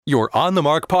Your On the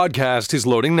Mark podcast is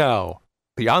loading now.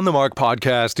 The On the Mark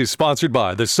podcast is sponsored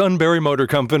by the Sunbury Motor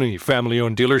Company,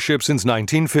 family-owned dealership since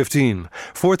 1915,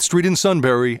 4th Street in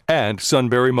Sunbury, and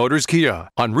Sunbury Motors Kia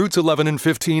on routes 11 and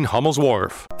 15 Hummel's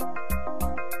Wharf.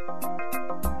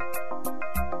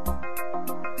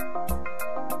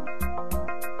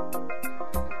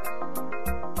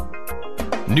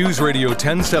 News Radio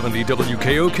 1070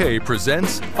 WKOK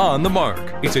presents On the Mark.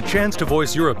 It's a chance to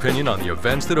voice your opinion on the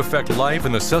events that affect life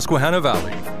in the Susquehanna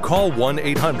Valley. Call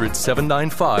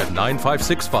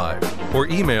 1-800-795-9565 or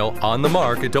email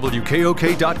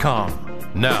onthemark@wkok.com.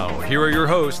 Now, here are your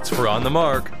hosts for On the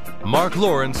Mark, Mark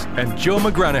Lawrence and Joe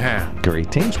McGranahan.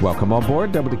 Greetings. Welcome on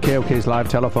board WKOK's live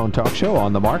telephone talk show,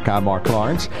 On the Mark. I'm Mark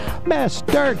Lawrence.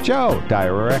 Mr. Joe,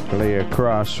 directly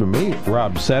across from me,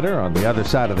 Rob Setter. On the other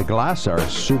side of the glass, our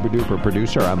super-duper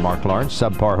producer. I'm Mark Lawrence,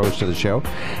 subpar host of the show.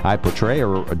 I portray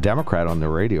a Democrat on the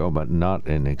radio, but not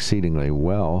in exceedingly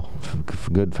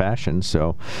good fashion,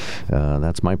 so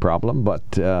that's my problem.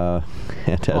 But I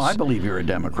believe you're a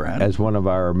Democrat. As one of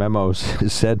our memos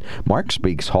said, Mark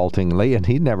speaks haltingly, and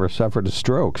he never suffered a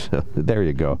stroke. So there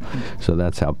you go. So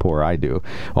that's how poor I do.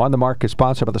 On the Mark is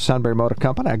sponsored by the Sunbury Motor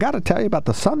Company. I got to tell you about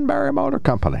the Sunbury Motor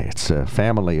Company. It's a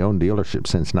family-owned dealership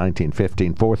since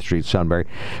 1915, 4th Street, Sunbury,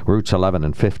 routes 11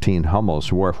 and 15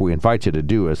 Hummel's Wharf. We invite you to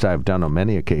do, as I've done on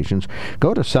many occasions,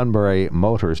 go to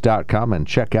sunburymotors.com and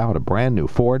check out a brand new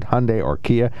Ford, Hyundai, or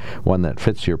Kia, one that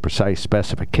fits your precise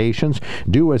specifications.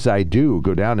 Do as I do.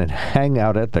 Go down and hang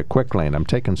out at the Quick Lane. I'm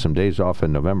taking some days off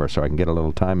in November so I can get a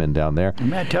little time in down there.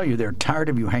 May I tell you, they're tired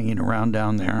of you hanging around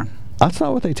down there. That's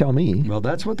not what they tell me. Well,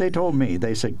 that's what they told me.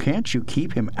 They said, "Can't you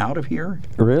keep him out of here?"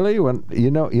 Really? When you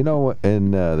know,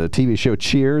 in the TV show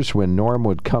Cheers, when Norm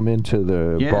would come into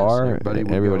the bar,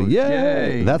 everybody,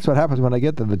 yay! That's what happens when I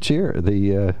get to the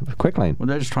Quick Lane. Well,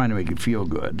 they're just trying to make you feel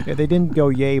good. Yeah, they didn't go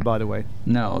yay, by the way.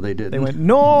 No, they didn't. They went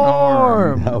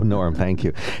Norm. Oh, Norm, thank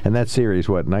you. And that series,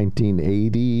 what,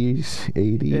 1980s,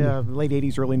 80? Yeah, late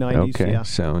 80s, early 90s. Okay, yeah.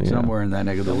 so somewhere in that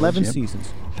neck of the 11 woods,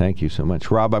 seasons. Thank you so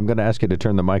much, Rob. I'm going to ask you to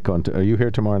turn the mic on. Are you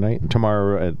here tomorrow night?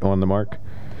 Tomorrow On the Mark?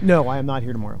 No, I am not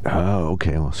here tomorrow. Oh,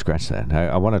 okay. Well, scratch that.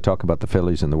 I want to talk about the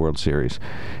Phillies in the World Series,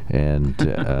 and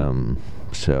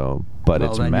But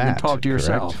it's then Matt. You can talk to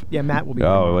yourself. Correct? Yeah, Matt will be.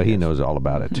 Oh, well, he knows all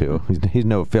about it too. He's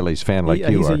no Phillies fan like you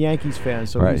he's are. He's a Yankees fan,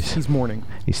 so right. he's mourning.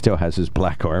 He still has his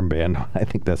black armband. I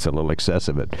think that's a little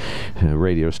excessive at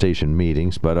radio station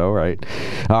meetings, but all right.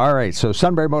 All right, so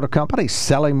Sunbury Motor Company,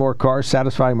 selling more cars,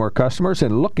 satisfying more customers,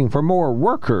 and looking for more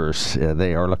workers.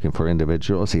 They are looking for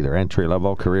individuals, either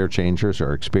entry-level, career changers,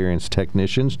 or experienced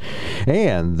technicians.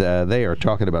 And they are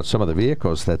talking about some of the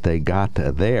vehicles that they got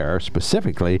there,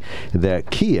 specifically the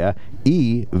Kia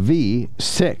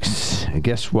EV6.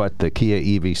 Guess what the Kia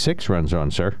EV6 runs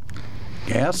on, sir?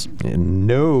 Gas?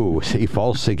 No. See,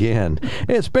 false again.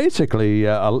 It's basically,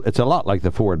 it's a lot like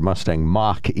the Ford Mustang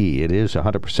Mach-E. It is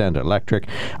 100% electric,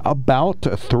 about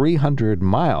 300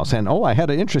 miles. And, I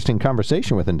had an interesting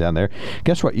conversation with him down there.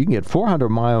 Guess what? You can get 400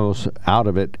 miles out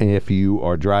of it if you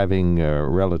are driving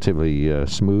relatively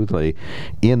smoothly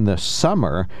in the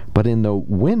summer. But in the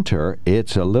winter,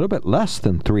 it's a little bit less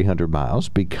than 300 miles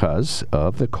because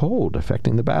of the cold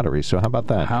affecting the batteries. So how about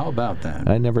that? How about that?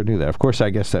 I never knew that. Of course,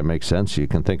 I guess that makes sense. You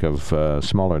can think of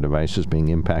smaller devices being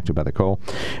impacted by the cold,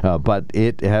 but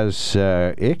it has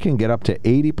it can get up to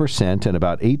 80% in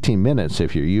about 18 minutes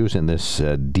if you're using this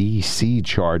DC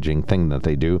charging thing that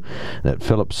they do, that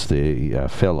fill ups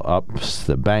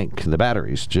the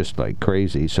batteries just like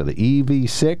crazy. So the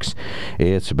EV6,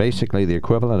 it's basically the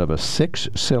equivalent of a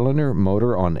 6-cylinder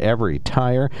motor on every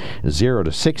tire, 0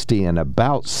 to 60 in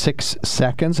about 6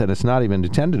 seconds, and it's not even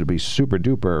intended to be super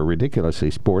duper ridiculously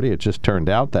sporty. It just turned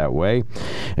out that way.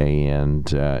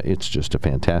 And it's just a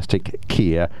fantastic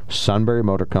Kia Sunbury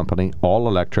Motor Company, all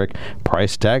electric.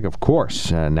 Price tag, of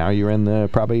course. Now you're in the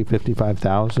probably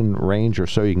 $55,000 range or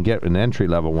so. You can get an entry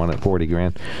level one at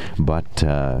 $40,000, but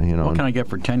what can I get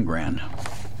for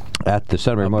 $10,000? At the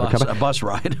Sunbury Motor Company? A bus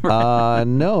ride?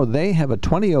 No, they have a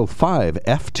 2005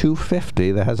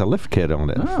 F-250 that has a lift kit on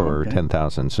it for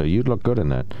 $10,000. So you'd look good in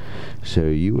that. So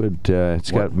you would. It's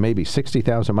got maybe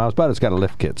 60,000 miles, but it's got a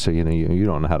lift kit. So you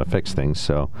don't know how to fix things.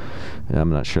 So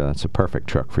I'm not sure that's a perfect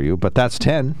truck for you. But that's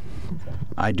 10.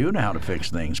 I do know how to fix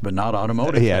things, but not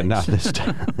automotive things. Yeah, not this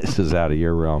time. This is out of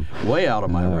your realm. Way out of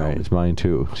my realm. All right, it's mine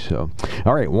too. So,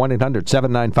 all right,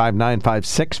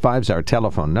 1-800-795-9565 is our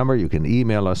telephone number. You can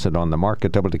email us at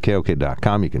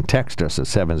onthemark@wkok.com. You can text us at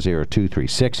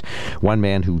 70236. One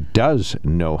man who does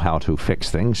know how to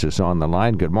fix things is on the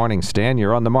line. Good morning, Stan.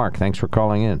 You're on the Mark. Thanks for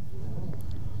calling in.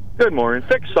 Good morning.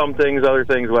 Fix some things, other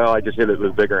things, well, I just hit it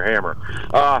with a bigger hammer.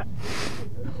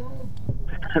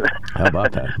 How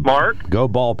about that? Mark, Go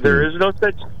ball peen. there is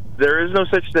no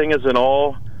such thing as an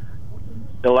all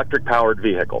electric powered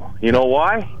vehicle. You know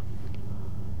why?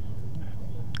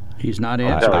 He's not I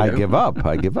answering. give up.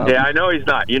 Yeah, I know he's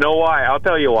not. You know why? I'll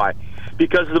tell you why.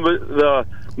 Because the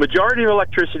majority of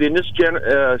electricity in this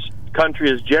country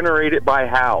is generated by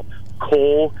how?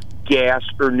 Coal, gas,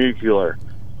 or nuclear.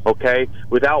 Okay?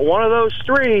 Without one of those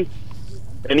three,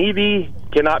 an EV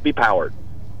cannot be powered.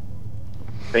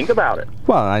 Think about it.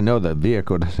 Well, I know the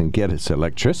vehicle doesn't get its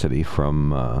electricity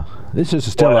from. This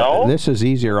is still. Well, this is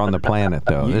easier on the planet,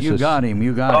 though. You got him.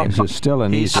 This is still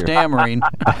an He's easier. stammering.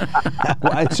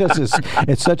 Well,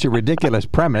 it's such a ridiculous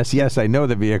premise. Yes, I know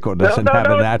the vehicle doesn't have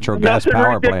a natural gas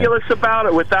power plant. Nothing ridiculous about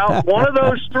it. Without one of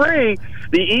those three,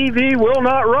 the EV will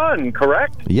not run,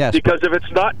 correct? Yes. Because if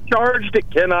it's not charged,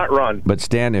 it cannot run. But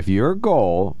Stan, if your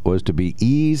goal was to be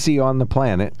easy on the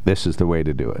planet, this is the way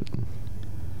to do it.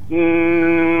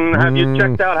 Have you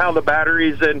checked out how the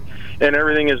batteries and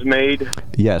everything is made?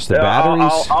 Yes, the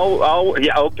batteries.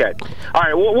 Yeah, okay. All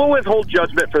right, we'll withhold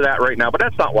judgment for that right now, but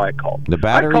that's not why I called. The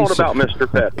batteries. I called about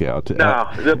Mr. Pitt. Okay, No,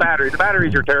 the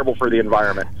batteries are terrible for the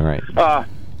environment. All right.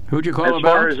 Who'd you call As about?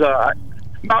 far as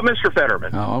about Mr.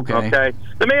 Fetterman. Oh, okay. Okay.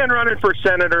 The man running for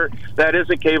senator that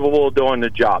isn't capable of doing the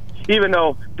job, even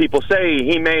though people say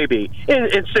he may be. In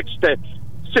 6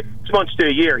 months to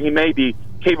a year, he may be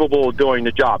capable of doing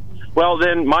the job. Well,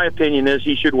 then my opinion is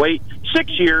he should wait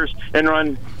 6 years and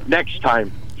run next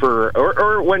time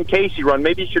or when Casey run.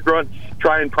 Maybe he should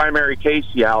try and primary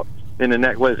Casey out in the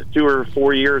next 2 or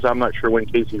 4 years. I'm not sure when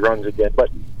Casey runs again,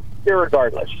 but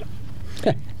irregardless.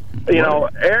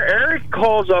 Eric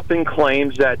calls up and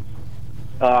claims that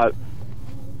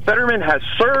Fetterman has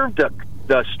served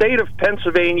the state of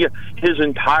Pennsylvania his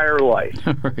entire life.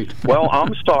 Right. Well,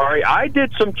 I'm sorry. I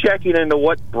did some checking into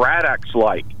what Braddock's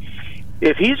like.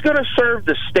 If he's going to serve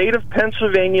the state of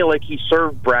Pennsylvania like he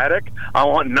served Braddock, I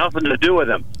want nothing to do with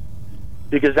him.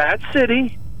 Because that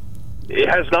city, it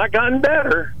has not gotten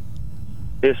better.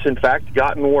 It's, in fact,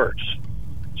 gotten worse.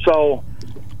 So,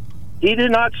 he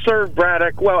did not serve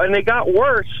Braddock well, and they got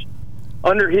worse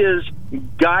under his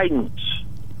guidance.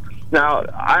 Now,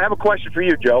 I have a question for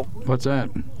you, Joe. What's that?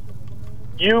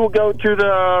 You go to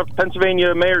the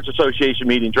Pennsylvania Mayor's Association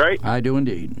meetings, right? I do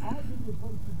indeed.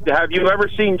 Have you ever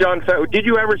seen did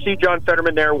you ever see John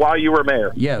Fetterman there while you were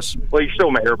mayor? Yes. Well, you're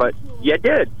still mayor, but you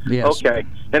did. Yes. Okay.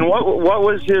 And what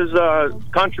was his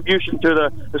contribution to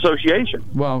the association?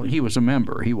 Well, he was a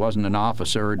member. He wasn't an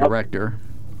officer or director.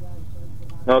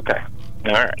 Okay.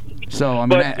 All right. So, I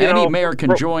mean, But, any mayor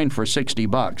can join for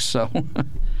 $60, so...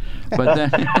 But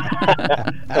then,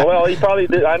 well, he probably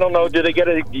did. I don't know. Do you get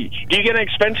an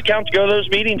expense account to go to those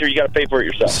meetings, or you got to pay for it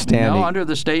yourself? Stan, no, under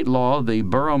the state law, the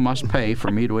borough must pay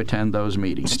for me to attend those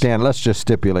meetings. Stan, let's just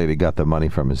stipulate he got the money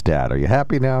from his dad. Are you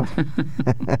happy now?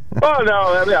 Oh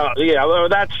no, yeah,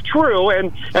 that's true,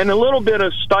 and a little bit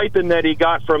of stipend that he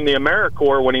got from the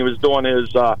AmeriCorps when he was doing his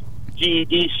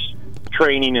GED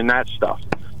training and that stuff.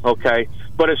 Okay,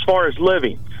 but as far as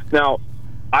living, now.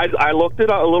 I looked at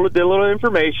did a little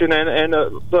information, and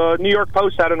the New York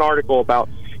Post had an article about,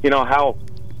 how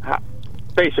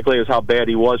basically is how bad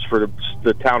he was for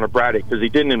the town of Braddock, because he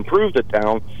didn't improve the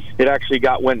town. It actually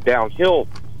went downhill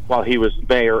while he was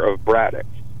mayor of Braddock.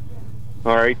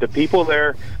 All right, the people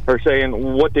there are saying,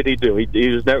 what did he do? He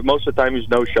was most of the time he was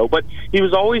no show, but he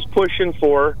was always pushing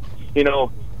for,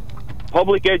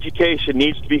 public education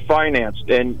needs to be financed,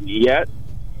 and yet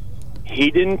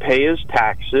he didn't pay his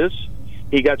taxes.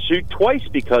 He got sued twice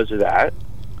because of that.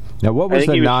 Now, what was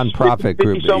the nonprofit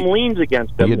group? Some liens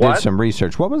against him. You did some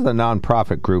research. What was the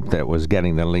nonprofit group that was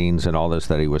getting the liens and all this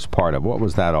that he was part of? What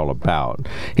was that all about?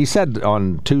 He said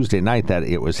on Tuesday night that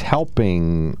it was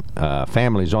helping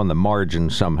families on the margin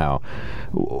somehow.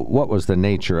 What was the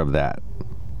nature of that?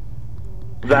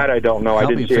 That I don't know. I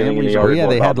didn't see anything in the article. Yeah,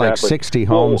 they had like 60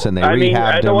 homes and they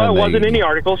rehabbed them. Well, it wasn't in the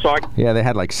article, so yeah, they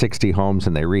had like 60 homes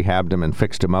and they rehabbed them and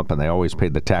fixed them up, and they always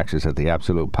paid the taxes at the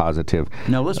absolute positive.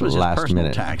 No, this was last his personal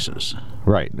minute. Taxes.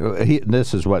 Right.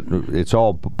 This is what it's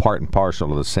all part and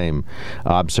parcel of the same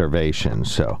observation.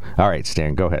 So, all right,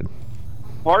 Stan, go ahead.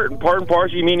 Part and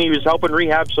parcel. You mean he was helping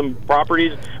rehab some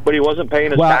properties, but he wasn't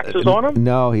paying his taxes on them?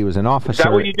 No, he was an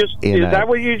officer. Is that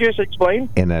what you just explained?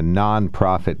 In a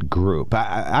nonprofit group.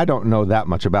 I don't know that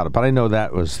much about it, but I know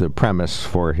that was the premise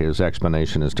for his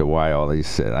explanation as to why all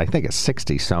these. I think it's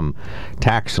 60-some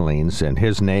tax liens, and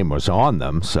his name was on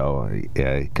them. So,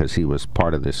 because he was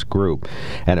part of this group,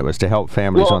 and it was to help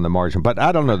families on the margin. But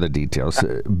I don't know the details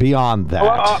beyond that.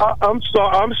 Well,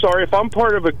 I'm sorry if I'm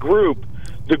part of a group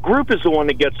the group is the one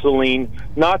that gets the lien,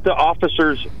 not the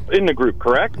officers in the group,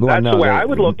 correct? Well, That's no, the way that I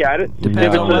would look at it.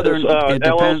 Depends if on whether it's it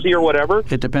depends- LLC or whatever,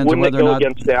 It depends on wouldn't whether it or go not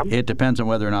against them? it depends on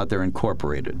whether or not they're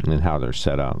incorporated. And how they're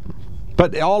set up.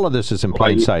 But all of this is in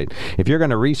plain sight. If you're going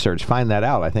to research, find that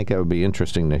out. I think it would be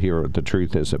interesting to hear what the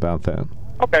truth is about that.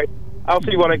 Okay. I'll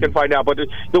see what I can find out. But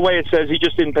the way it says, he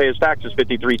just didn't pay his taxes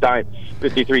 53 times.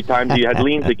 53 times he had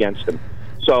liens against him.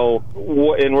 So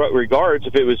in what regards,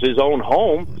 if it was his own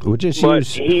home, We'll just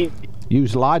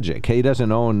use logic. He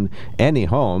doesn't own any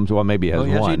homes. Well, maybe he has Oh,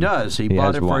 yes, one. he does. He has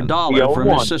bought it for one. $1 He owns from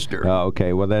one. his sister. Oh,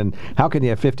 okay. Well, then how can you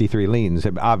have 53 liens?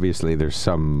 Obviously, there's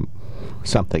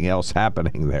something else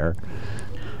happening there.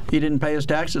 He didn't pay his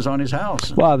taxes on his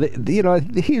house. Well,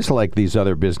 he's like these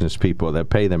other business people that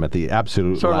pay them at the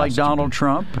absolute Sort of like last. Donald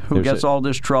Trump, who There's gets a- all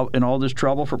this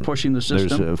trouble for pushing the There's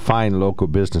system. a fine local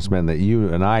businessman that you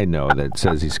and I know that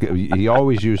says he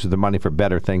always uses the money for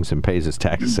better things and pays his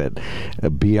taxes at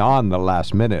beyond the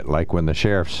last minute. Like when the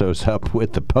sheriff shows up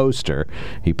with the poster,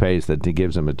 he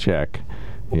gives him a check.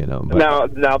 But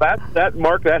now that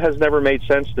Mark, that has never made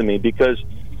sense to me, because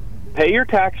pay your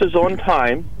taxes on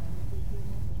time,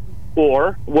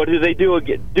 or what do they do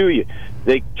again?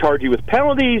 They charge you with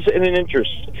penalties and an interest,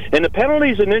 and the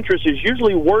penalties and interest is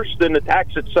usually worse than the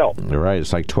tax itself. You're right.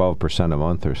 It's like 12% a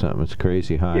month or something. It's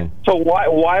crazy high. So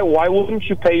why wouldn't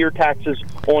you pay your taxes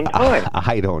on time?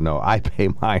 I don't know. I pay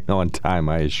mine on time,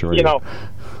 I assure you.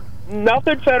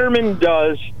 Nothing Fetterman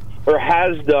does or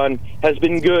has done has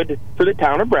been good for the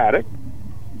town of Braddock.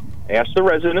 Ask the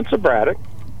residents of Braddock.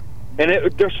 And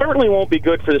there certainly won't be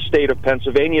good for the state of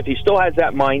Pennsylvania if he still has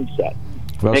that mindset.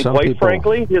 Well, And quite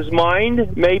frankly, his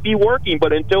mind may be working,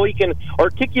 but until he can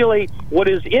articulate what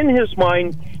is in his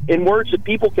mind in words that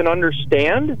people can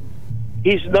understand,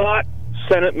 he's not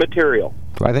Senate material.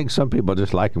 I think some people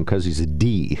just like him because he's a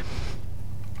D,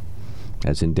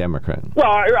 as in Democrat. Well,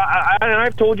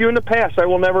 I've told you in the past, I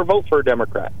will never vote for a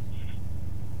Democrat,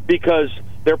 because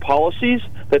their policies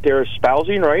that they're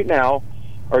espousing right now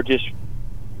are just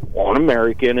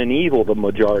un-American and evil, the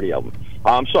majority of them.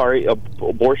 I'm sorry,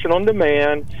 abortion on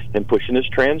demand and pushing this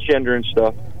transgender and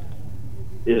stuff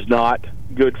is not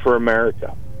good for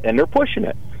America. And they're pushing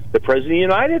it. The President of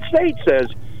the United States says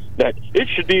that it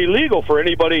should be illegal for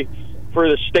anybody, for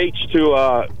the states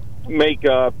to make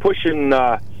pushing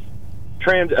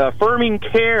affirming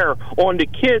care onto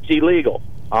kids illegal.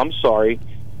 I'm sorry.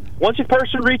 Once a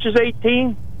person reaches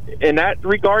 18, in that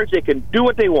regards, they can do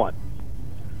what they want.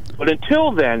 But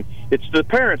until then, it's the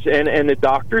parents and the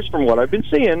doctors, from what I've been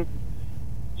seeing,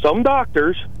 some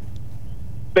doctors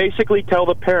basically tell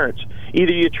the parents,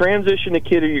 either you transition the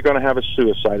kid or you're going to have a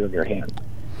suicide on your hand.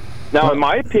 Now, in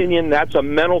my opinion, that's a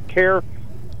mental care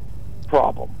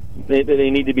problem. They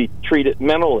need to be treated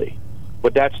mentally.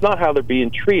 But that's not how they're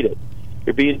being treated.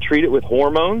 They're being treated with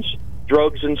hormones,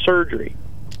 drugs, and surgery.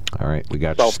 All right, we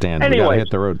got to stand. We got to Anyways, hit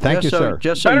the road. Thank you, sir.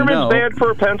 Just so you Fetterman's know, bad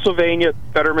for Pennsylvania.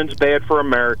 Fetterman's bad for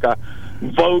America.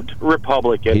 Vote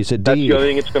Republican. He's a D. That's the only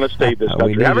thing that's going to save this We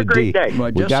country. need Have a a great D. day. well,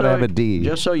 We just got to so- have a D.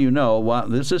 Just so you know,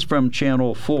 this is from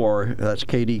Channel 4, that's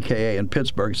KDKA in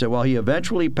Pittsburgh, said while he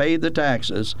eventually paid the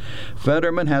taxes,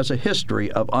 Fetterman has a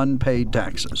history of unpaid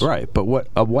taxes. Right, but what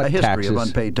A history taxes? of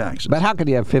unpaid taxes. But how could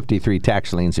he have 53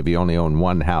 tax liens if he only owned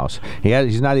one house?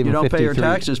 He's not even You don't 53. pay your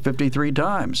taxes 53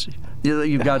 times.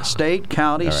 You've got state,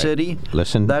 county, All right. city.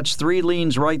 Listen. That's 3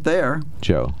 liens right there.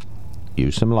 Joe,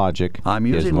 use some logic. I'm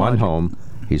He has using one logic. home.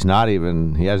 He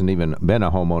hasn't even been a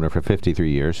homeowner for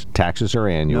 53 years. Taxes are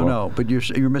annual. No, but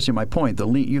you're missing my point.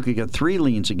 You could get 3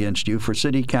 liens against you for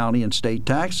city, county, and state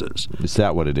taxes. Is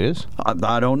that what it is?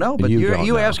 I don't know, but You don't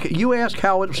know. you ask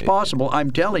how it's possible. I'm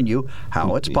telling you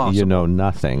how it's possible. You know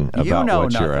nothing about You know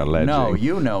what nothing. you're alleging. No,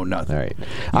 you know nothing. All right.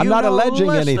 I'm not know alleging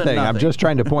less than anything. I'm nothing. just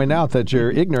trying to point out that you're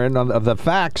ignorant of the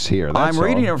facts here. That's I'm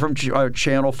reading all. it from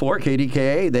Channel 4,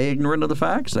 KDKA. They ignorant of the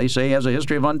facts. They say he has a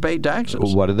history of unpaid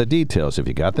taxes. What are the details? If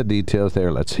you got the details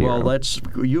there, let's hear Well, them.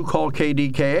 you call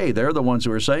KDKA. They're the ones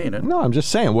who are saying it. No, I'm just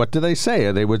saying. What do they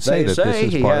say? They would say They that say this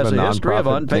is he part has of a a history of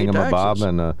nonprofit unpaid thingamabob taxes.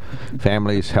 and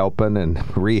families helping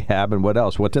and rehab and what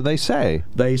else? What do they say?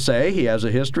 They say he has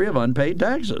a history of unpaid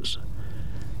taxes.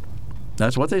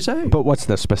 That's what they say. But what's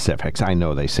the specifics? I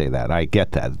know they say that. I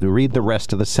get that. Read the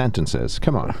rest of the sentences.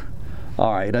 Come on.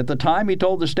 All right. At the time, he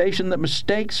told the station that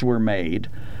mistakes were made,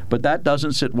 but that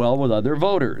doesn't sit well with other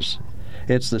voters.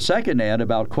 It's the second ad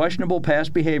about questionable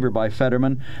past behavior by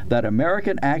Fetterman that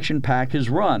American Action PAC has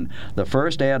run. The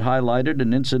first ad highlighted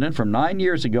an incident from 9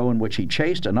 years ago in which he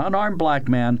chased an unarmed black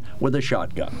man with a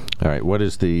shotgun. All right. What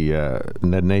is the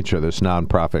nature of this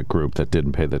nonprofit group that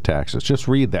didn't pay the taxes? Just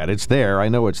read that. It's there. I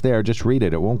know it's there. Just read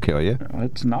it. It won't kill you.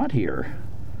 It's not here.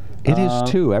 It is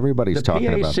too. Everybody's talking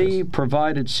about this. this. The PAC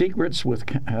provided secrets with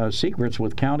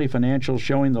county financials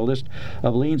showing the list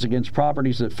of liens against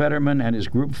properties that Fetterman and his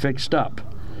group fixed up.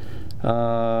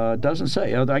 Doesn't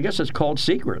say. I guess it's called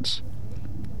secrets.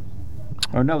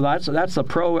 Or no, that's the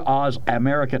Pro-Oz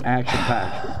American Action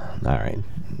PAC. All right.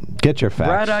 Get your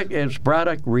facts.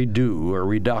 Braddock Redo or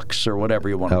Redux or whatever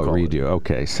you want to call it. Redo.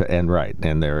 Okay. So, and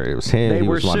there it was him. He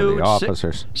was one of the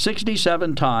officers.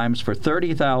 67 times for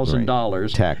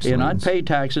 $30,000 in unpaid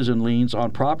taxes and liens on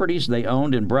properties they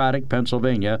owned in Braddock,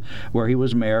 Pennsylvania, where he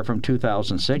was mayor from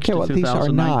 2006 to 2019. These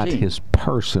are not his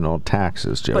personal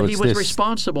taxes, Joe. But he was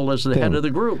responsible as the head of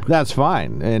the group. That's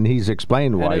fine, and he's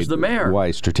explained why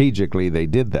strategically they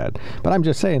did that. But I'm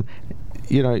just saying,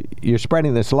 you're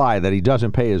spreading this lie that he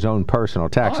doesn't pay his own personal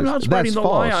taxes. I'm not spreading the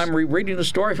false. lie. I'm reading the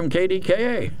story from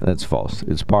KDKA. That's false.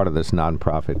 It's part of this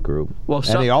nonprofit group. Well,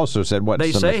 and he also said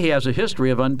they say he has a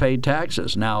history of unpaid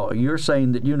taxes. Now, you're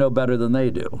saying that you know better than they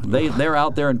do. They're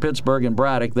out there in Pittsburgh and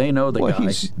Braddock. They know the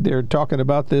guy. They're talking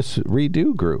about this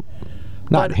Redo group.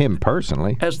 Not him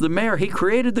personally. As the mayor, he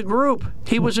created the group.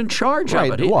 He was in charge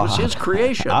of it. It was his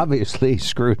creation. Obviously, he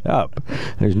screwed up.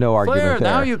 There's no argument there.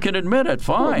 Now you can admit it.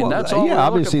 Fine. That's all. Yeah,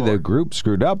 obviously the group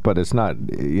screwed up, but it's not.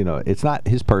 It's not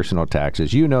his personal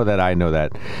taxes. You know that. I know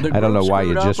that. I don't know why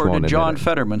you just won't admit it. Or did John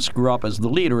Fetterman screw up as the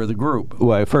leader of the group?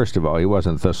 Well, first of all, he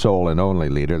wasn't the sole and only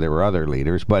leader. There were other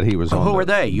leaders, but he was on Who were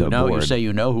they? Board. You say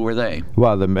who were they?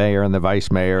 Well, the mayor and the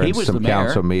vice mayor and some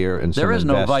council mayor and some investors. There is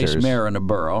no vice mayor in a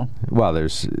borough. Well,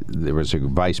 there was a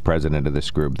vice president of this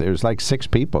group. There's like 6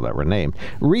 people that were named.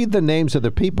 Read the names of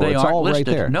the people. It's all listed.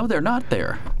 Right there. No, they're not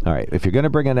there. All right. If you're going to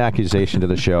bring an accusation to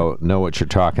the show, know what you're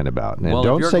talking about. And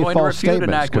don't say false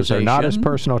statements because they're not his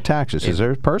personal taxes. His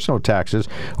personal taxes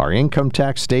are income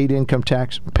tax, state income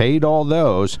tax, paid all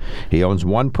those. He owns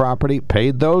one property,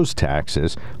 paid those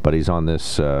taxes, but he's on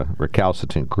this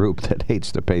recalcitrant group that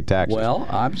hates to pay taxes. Well,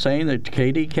 I'm saying that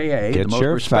KDKA, the most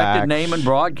respected name in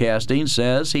broadcasting,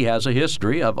 says he has a history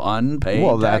of unpaid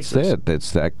taxes. That's it.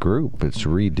 It's that group. It's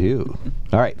Redo.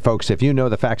 All right, folks, if you know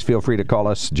the facts, feel free to call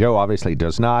us. Joe obviously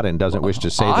does not and doesn't wish to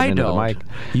say them into the mic.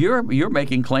 You're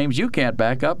making claims you can't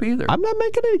back up either. I'm not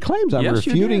making any claims. I'm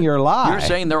refuting your lie. You're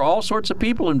saying there are all sorts of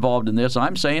people involved in this.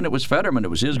 I'm saying it was Fetterman. It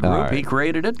was his group. Right. He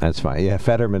created it. That's fine. Yeah,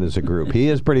 Fetterman is a group. He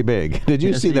is pretty big. Did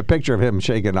you see the picture of him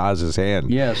shaking Oz's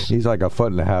hand? Yes. He's like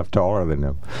 1.5 feet taller than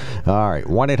him. All right,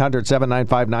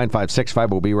 1-800-795-9565.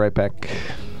 We'll be right back.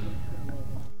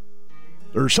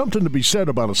 There's something to be said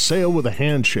about a sale with a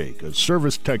handshake, a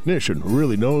service technician who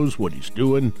really knows what he's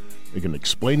doing. They can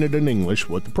explain it in English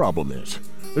what the problem is.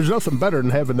 There's nothing better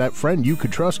than having that friend you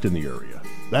could trust in the area.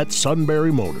 That's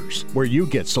Sunbury Motors, where you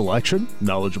get selection,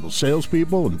 knowledgeable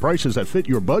salespeople, and prices that fit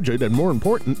your budget, and more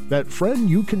important, that friend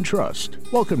you can trust.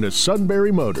 Welcome to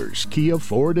Sunbury Motors, Kia,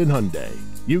 Ford, and Hyundai.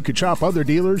 You could shop other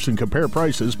dealers and compare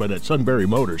prices, but at Sunbury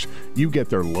Motors, you get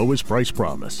their lowest price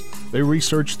promise. They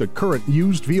research the current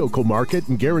used vehicle market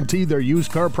and guarantee their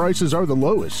used car prices are the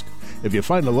lowest. If you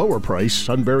find a lower price,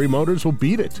 Sunbury Motors will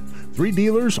beat it. 3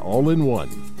 dealers all in one.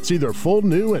 See their full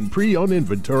new and pre-owned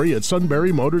inventory at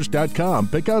sunburymotors.com.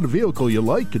 Pick out a vehicle you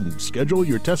like and schedule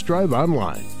your test drive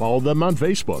online. Follow them on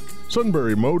Facebook.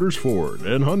 Sunbury Motors Ford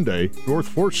and Hyundai, North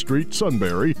 4th Street,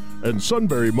 Sunbury, and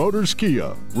Sunbury Motors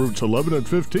Kia, routes 11 and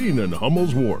 15 in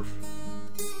Hummel's Wharf.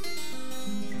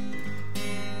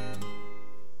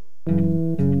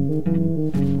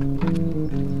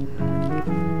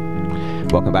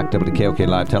 Welcome back to WKOK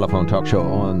Live Telephone Talk Show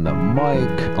on the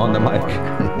mic. On the mic.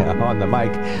 Yeah, on the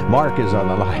mic. Mark is on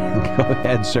the line. Go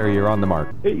ahead, sir. You're on the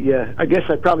mark. Hey, I guess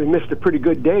I probably missed a pretty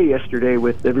good day yesterday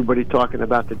with everybody talking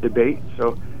about the debate.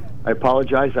 So I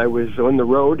apologize. I was on the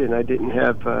road and I didn't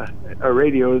have a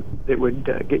radio that would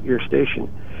get your station.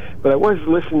 But I was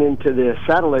listening to the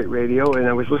satellite radio and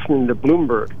I was listening to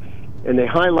Bloomberg. And they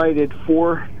highlighted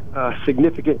 4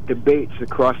 significant debates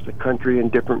across the country in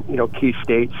different, key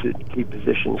states and key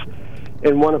positions.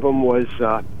 And one of them was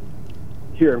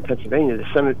here in Pennsylvania, the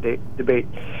Senate debate.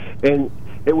 And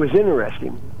it was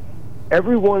interesting.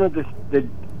 Every one of the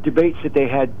debates that they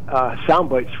had sound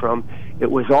bites from, it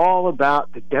was all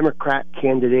about the Democrat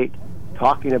candidate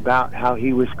talking about how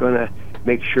he was going to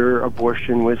make sure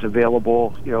abortion was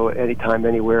available, anytime,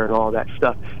 anywhere, and all that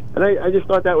stuff. And I just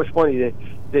thought that was funny that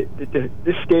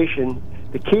this station,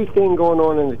 the key thing going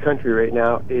on in the country right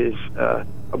now is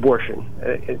abortion.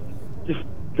 It just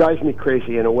drives me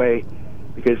crazy in a way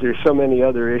because there's so many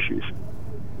other issues.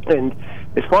 And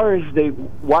as far as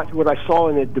what I saw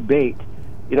in the debate,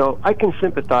 I can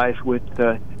sympathize with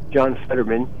John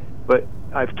Fetterman, but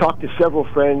I've talked to several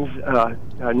friends,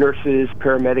 nurses,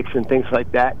 paramedics, and things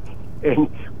like that, And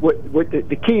what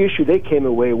the key issue they came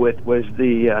away with was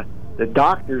the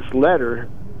doctor's letter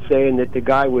saying that the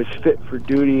guy was fit for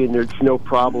duty and there's no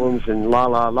problems and la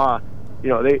la la. You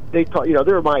know, they talk. You know,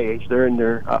 they're my age. They're in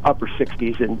their upper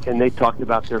 60s, and they talked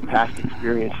about their past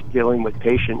experience dealing with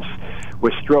patients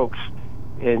with strokes.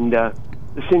 And there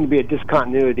seemed to be a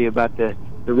discontinuity about the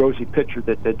rosy picture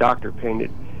that the doctor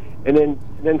painted. And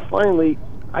then finally,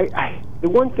 the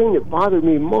one thing that bothered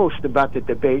me most about the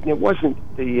debate, and it wasn't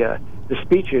the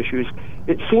speech issues,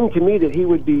 it seemed to me that he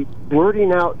would be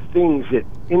blurting out things at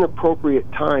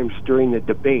inappropriate times during the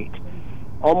debate,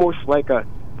 almost like a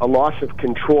loss of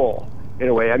control in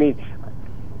a way. I mean,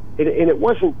 and it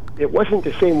wasn't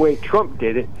the same way Trump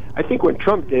did it. I think when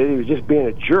Trump did it, he was just being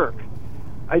a jerk.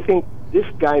 I think this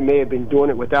guy may have been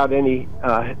doing it without any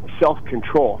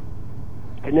self-control.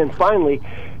 And then finally,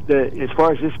 as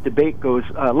far as this debate goes,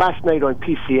 last night on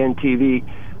PCN TV,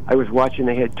 I was watching,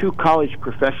 they had two college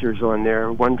professors on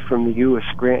there, one from the U of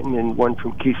Scranton and one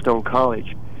from Keystone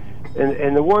College.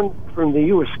 And the one from the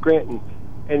U of Scranton,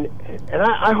 and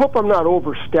I hope I'm not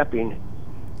overstepping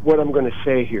what I'm going to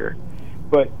say here,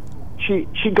 but she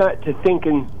got to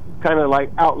thinking kind of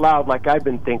like out loud, like I've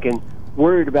been thinking,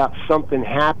 worried about something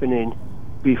happening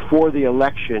before the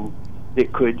election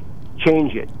that could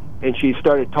change it. And she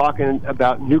started talking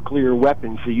about nuclear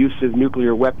weapons, the use of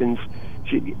nuclear weapons.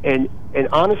 And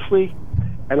honestly,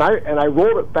 and I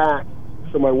rolled it back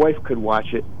so my wife could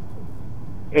watch it,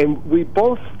 and we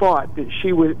both thought that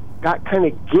she got kind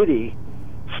of giddy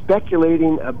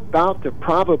speculating about the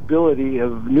probability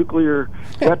of nuclear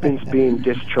weapons being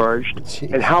discharged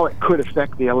and how it could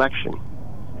affect the election.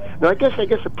 Now, I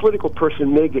guess a political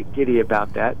person may get giddy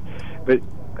about that, but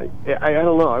I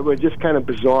don't know. It was just kind of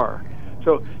bizarre.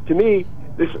 So to me,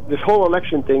 this whole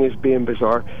election thing is being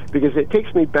bizarre because it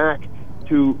takes me back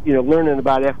to learning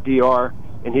about FDR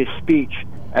and his speech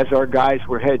as our guys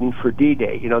were heading for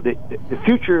D-Day. The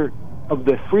future of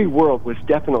the free world was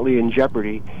definitely in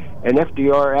jeopardy, and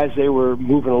FDR, as they were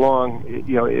moving along,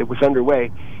 it was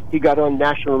underway. He got on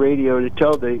national radio to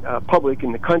tell the public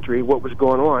in the country what was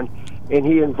going on, and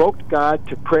he invoked God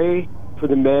to pray for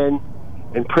the men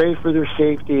and pray for their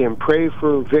safety and pray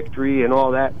for victory and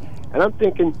all that. And I'm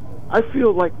thinking, I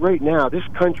feel like right now this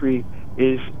country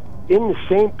is in the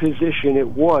same position it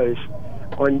was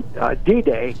on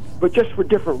D-Day, but just for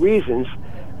different reasons.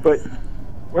 But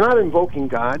we're not invoking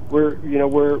God.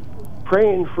 We're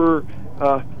praying for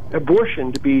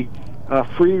abortion to be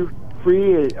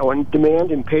free on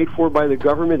demand and paid for by the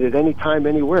government at any time,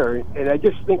 anywhere. And I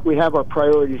just think we have our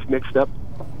priorities mixed up.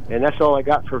 And that's all I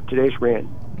got for today's rant.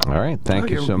 All right. Thank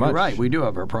you so much. You're right. We do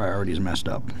have our priorities messed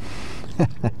up.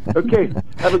 Okay.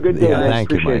 Have a good day. Yeah,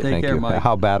 thank you, Mike. Take care, Mike.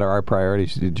 How bad are our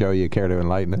priorities? Joe, you care to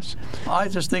enlighten us? I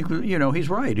just think, he's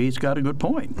right. He's got a good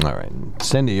point. All right.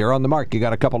 Cindy, you're on the mark. You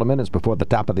got a couple of minutes before the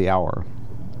top of the hour.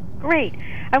 Great.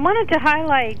 I wanted to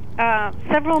highlight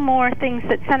several more things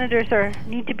that senators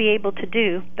need to be able to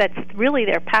do that's really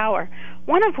their power,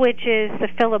 one of which is the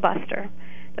filibuster.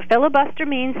 The filibuster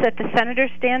means that the senator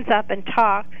stands up and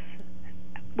talks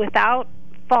without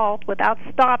fault, without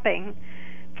stopping,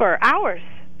 for hours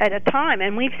at a time.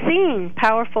 And we've seen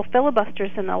powerful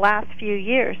filibusters in the last few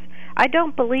years. I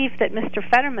don't believe that Mr.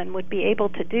 Fetterman would be able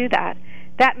to do that.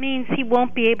 That means he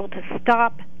won't be able to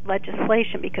stop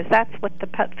legislation, because that's what the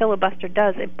filibuster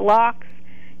does. It blocks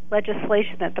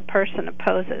legislation that the person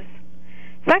opposes.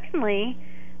 Secondly,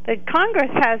 the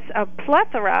Congress has a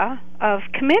plethora of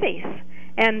committees,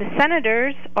 and the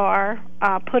senators are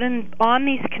put on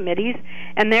these committees,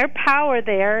 and their power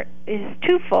there is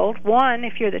twofold. One,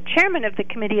 if you're the chairman of the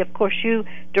committee, of course you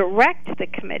direct the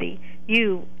committee,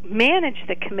 you manage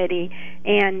the committee,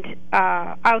 and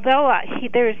although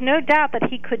there is no doubt that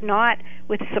he could not,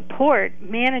 with support,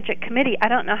 manage a committee, I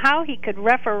don't know how he could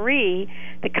referee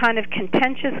the kind of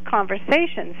contentious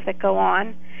conversations that go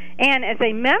on. And as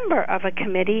a member of a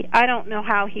committee, I don't know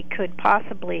how he could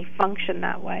possibly function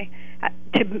that way,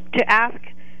 to ask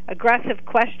aggressive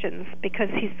questions, because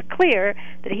he's clear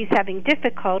that he's having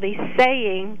difficulty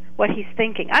saying what he's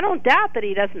thinking. I don't doubt that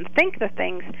he doesn't think the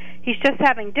things. He's just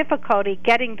having difficulty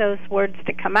getting those words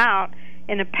to come out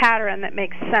in a pattern that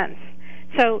makes sense.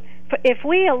 So if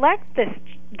we elect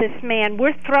this man,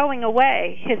 we're throwing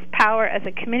away his power as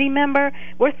a committee member.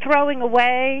 We're throwing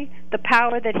away the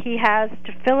power that he has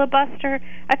to filibuster.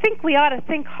 I think we ought to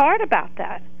think hard about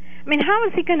that. I mean, how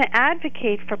is he going to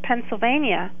advocate for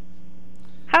Pennsylvania?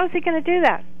 How is he going to do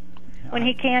that when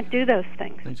he can't do those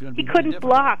things? He couldn't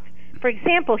block. For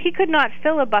example, he could not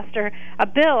filibuster a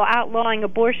bill outlawing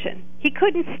abortion. He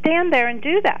couldn't stand there and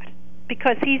do that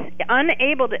because he's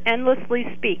unable to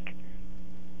endlessly speak.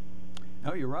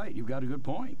 No, you're right. You've got a good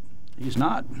point. He's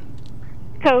not.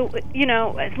 So,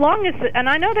 as long as, and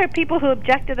I know there are people who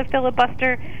object to the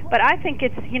filibuster, but I think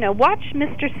it's, watch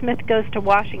Mr. Smith Goes to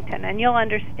Washington, and you'll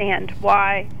understand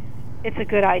why it's a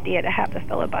good idea to have the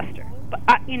filibuster. But,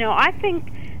 I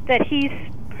think that he's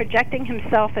projecting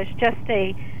himself as just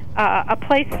a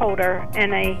placeholder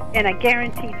and a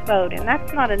guaranteed vote, and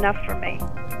that's not enough for me.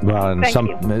 Well,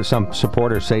 and some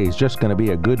supporters say he's just going to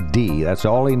be a good D. That's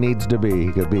all he needs to be.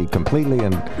 He could be completely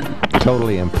and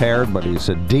totally impaired, but he's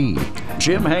a D.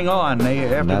 Jim, hang on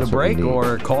after the break,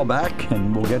 or call back,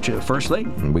 and we'll get you the first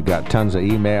thing. And we got tons of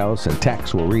emails and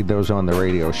texts. We'll read those on the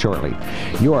radio shortly.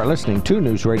 You are listening to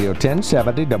News Radio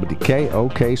 1070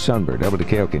 WKOK Sunbury.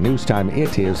 WKOK News Time.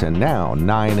 It is and now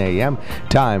 9 a.m.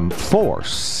 Time for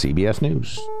CBS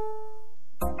News.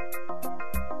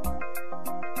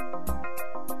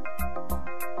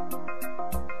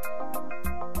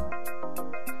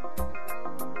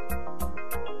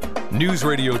 News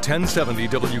Radio 1070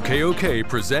 WKOK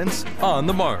presents On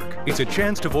the Mark. It's a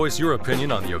chance to voice your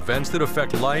opinion on the events that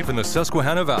affect life in the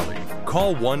Susquehanna Valley.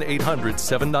 Call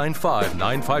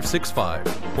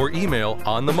 1-800-795-9565 or email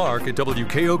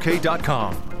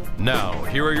onthemark@wkok.com. Now,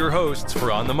 here are your hosts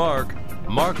for On the Mark,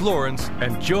 Mark Lawrence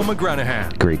and Joe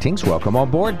McGranahan. Greetings. Welcome on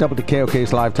board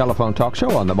WKOK's live telephone talk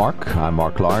show On the Mark. I'm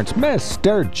Mark Lawrence.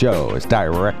 Mr. Joe is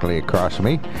directly across from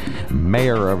me.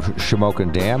 Mayor of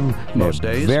Shamokin Dam. Most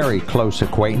days. Very close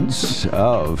acquaintance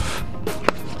of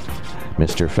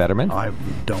Mr. Fetterman. I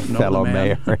don't know fellow the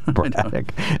man. Mayor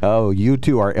Braddock. Oh, you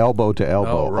two are elbow to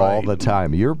elbow all the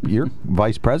time. You're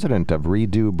vice president of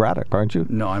Redo Braddock, aren't you?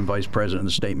 No, I'm vice president of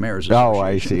the State Mayor's Association. Oh,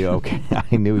 I see. Okay.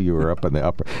 I knew you were up in the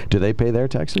upper. Do they pay their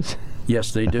taxes?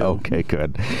 Yes, they do. Okay,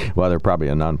 good. Well, they're probably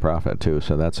a nonprofit, too,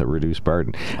 so that's a reduced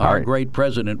burden. Our great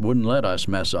president wouldn't let us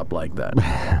mess up like that.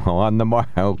 On the Mark.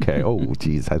 Okay. Oh,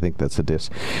 geez. I think that's a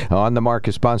diss. On the Mark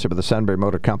is sponsored by the Sunbury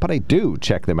Motor Company. Do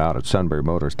check them out at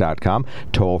sunburymotors.com.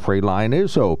 Toll-free line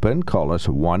is open. Call us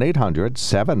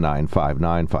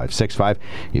 1-800-795-9565.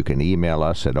 You can email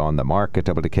us at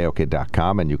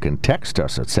onthemark@wkok.com, and you can text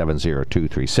us at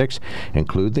 70236.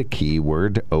 Include the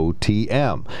keyword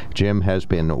OTM. Jim has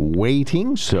been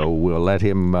waiting, so we'll let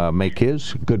him make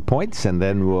his good points, and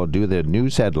then we'll do the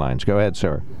news headlines. Go ahead,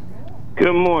 sir.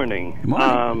 Good morning. Good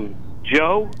morning.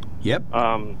 Joe? Yep.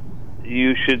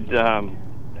 You should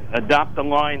adopt a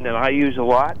line that I use a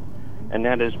lot, and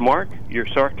that is, Mark, your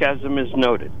sarcasm is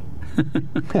noted.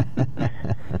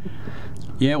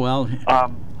 Yeah, well,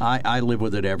 I live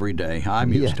with it every day.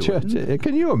 I'm used to it.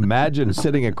 Can you imagine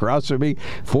sitting across from me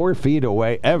 4 feet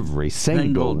away every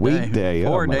single weekday?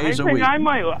 4 days a week.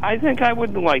 I think I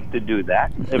would like to do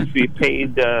that if we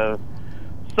paid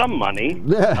some money.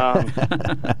 No,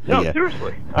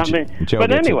 seriously. I mean, Joe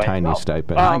but gets anyway, a tiny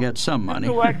stipend. I get some money.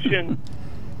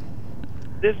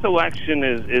 This election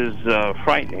is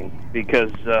frightening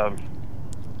because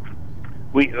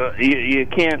you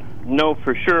can't know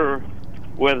for sure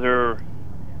whether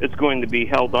it's going to be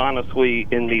held honestly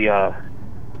in the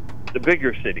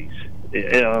bigger cities.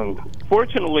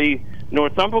 Fortunately,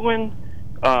 Northumberland,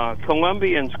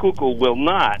 Columbia, and Schuylkill will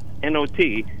not,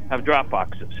 NOT, have drop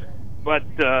boxes. But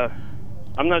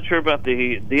I'm not sure about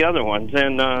the other ones.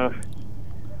 And, of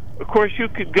course, you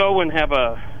could go and have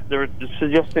they're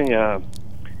suggesting a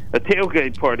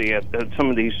tailgate party at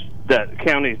some of these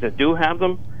counties that do have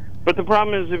them. But the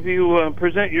problem is if you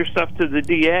present your stuff to the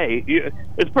DA,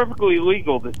 it's perfectly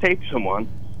legal to tape someone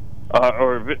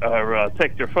or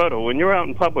take their photo. When you're out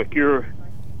in public, you're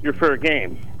fair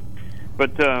game.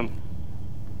 But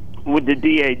would the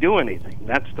DA do anything?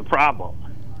 That's the problem.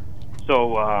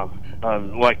 So,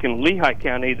 like in Lehigh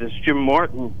County, this Jim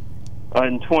Martin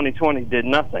in 2020 did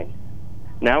nothing.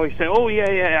 Now he's saying, "Oh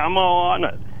yeah, I'm all on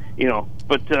it,"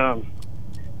 But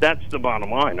that's the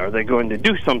bottom line. Are they going to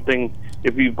do something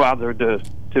if you bother to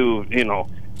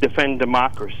defend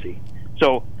democracy?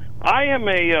 So I am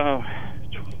a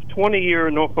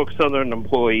 20-year Norfolk Southern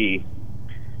employee,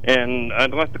 and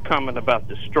I'd like to comment about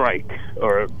the strike.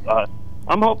 Or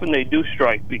I'm hoping they do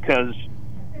strike, because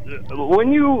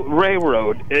when you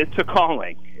railroad, it's a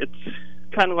calling. It's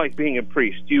kind of like being a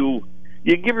priest. You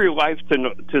give your life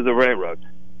to the railroad.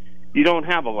 You don't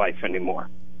have a life anymore.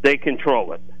 They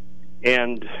control it,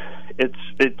 and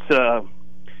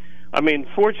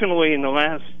fortunately, in the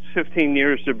last 15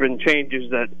 years, there have been changes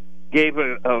that gave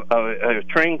a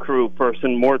train crew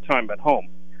person more time at home.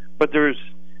 But there's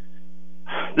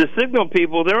the signal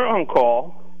people; they're on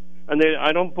call, and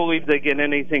I don't believe they get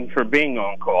anything for being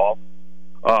on call.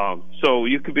 So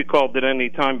you could be called at any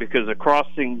time because a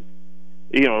crossing,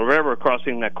 a railroad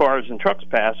crossing that cars and trucks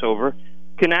pass over,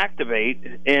 can activate,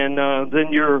 and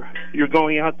then you're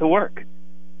going out to work.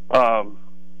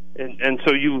 and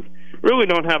so you really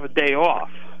don't have a day off.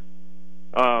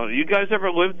 You guys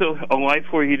ever lived a life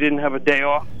where you didn't have a day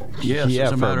off? Yes, yeah,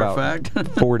 as a matter of fact.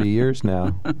 40 years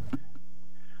now.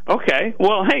 Okay.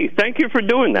 Well, hey, thank you for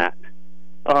doing that.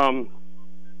 That's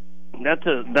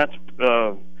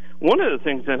one of the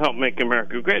things that help make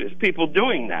America great is people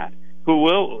doing that who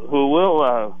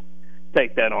will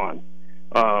take that on.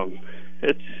 I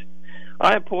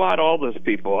applaud all those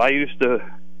people. I used to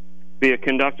be a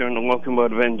conductor and a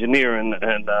locomotive engineer, and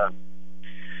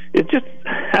it just,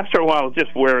 after a while, it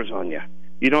just wears on you.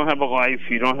 You don't have a life,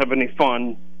 you don't have any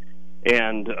fun,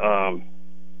 and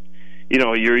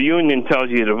your union tells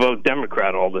you to vote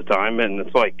Democrat all the time, and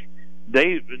it's like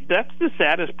that's the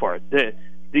saddest part. The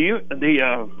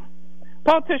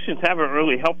politicians haven't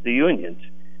really helped the unions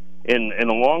in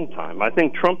a long time. I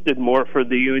think Trump did more for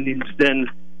the unions than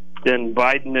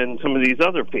Biden and some of these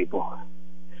other people.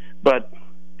 But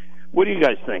what do you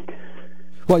guys think?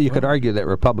 Well, you could argue that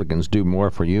Republicans do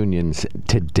more for unions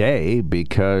today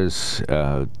because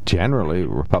generally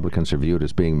Republicans are viewed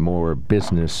as being more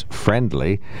business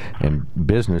friendly, and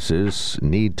businesses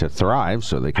need to thrive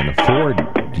so they can afford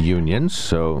unions.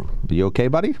 So, you okay,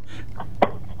 buddy?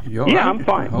 Yeah, I'm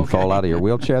fine. You fall out of your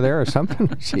wheelchair there or something?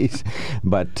 Jeez.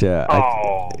 But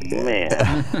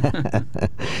man.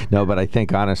 No, but I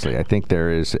think honestly,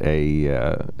 there is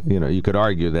you could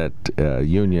argue that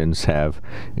unions have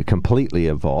completely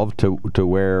evolved to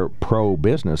where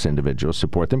pro-business individuals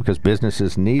support them because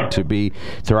businesses need to be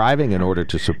thriving in order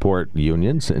to support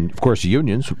unions, and of course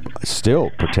unions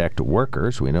still protect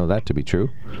workers. We know that to be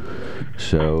true.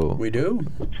 So we do.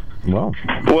 Well,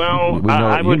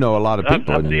 you know a lot of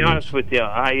people. I'll be honest with you.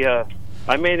 I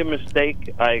made a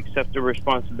mistake. I accept the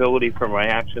responsibility for my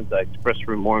actions. I expressed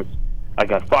remorse. I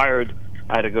got fired.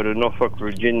 I had to go to Norfolk,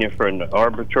 Virginia for an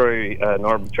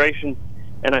arbitration,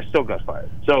 and I still got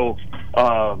fired. So,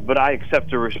 but I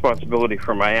accept the responsibility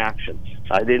for my actions.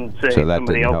 I didn't say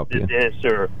somebody else did this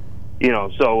or,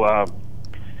 So,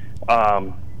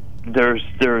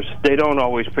 they don't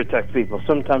always protect people.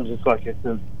 Sometimes it's like it's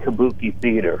a kabuki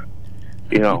theater.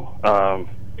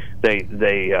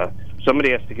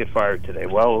 Somebody has to get fired today.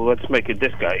 Well, let's make it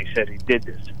this guy. He said he did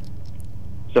this.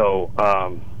 So, I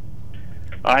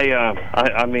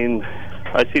mean,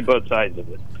 I see both sides of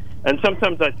it. And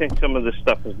sometimes I think some of this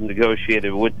stuff is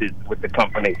negotiated with the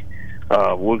company.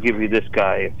 We'll give you this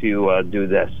guy if you do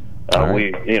this.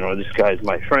 Right. This guy's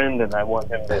my friend, and I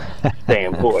want him to stay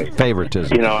employed.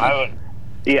 Favoritism. Yes.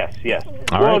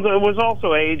 Right. There was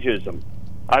also ageism.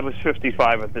 I was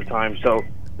 55 at the time, so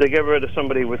they get rid of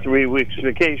somebody with 3 weeks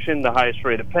vacation, the highest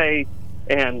rate of pay,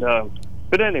 and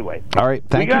but anyway. All right,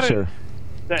 thank you, sir.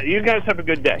 You guys have a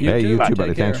good day. You too,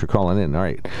 buddy. Thanks for calling in. All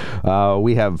right.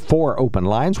 We have 4 open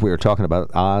lines. We are talking about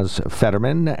Oz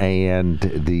Fetterman and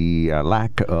the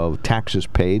lack of taxes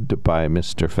paid by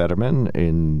Mr. Fetterman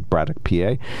in Braddock,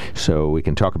 PA. So we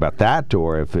can talk about that,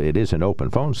 or if it is an open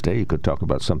phone stay, you could talk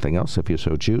about something else if you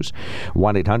so choose.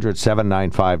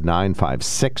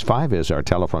 1-800-795-9565 is our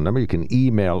telephone number. You can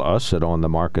email us at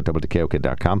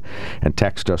onthemark@wkok.com and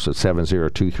text us at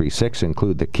 70236.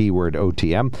 Include the keyword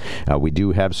OTM. We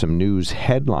do have some news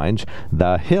headlines.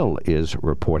 The Hill is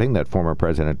reporting that former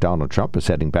President Donald Trump is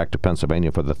heading back to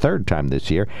Pennsylvania for the 3rd time this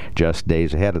year, just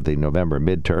days ahead of the November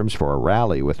midterms, for a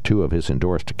rally with 2 of his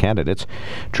endorsed candidates.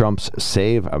 Trump's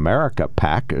Save America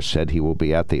PAC said he will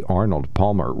be at the Arnold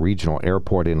Palmer Regional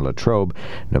Airport in Latrobe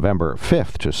November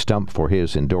 5th to stump for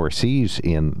his endorsees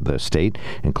in the state,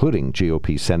 including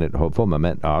GOP Senate hopeful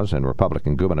Mehmet Oz and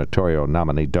Republican gubernatorial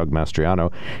nominee Doug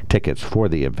Mastriano. Tickets for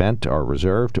the event are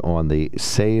reserved on the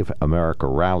Save America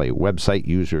Rally website.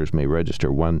 Users may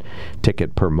register 1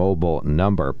 ticket per mobile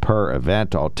number per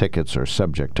event. All tickets are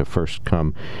subject to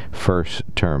first-come,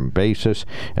 first-term basis.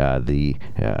 The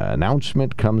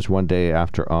announcement comes one day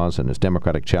after Oz and his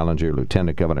Democratic challenger,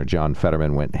 Lieutenant Governor John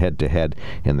Fetterman, went head-to-head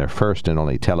in their first and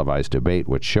only televised debate,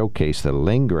 which showcased the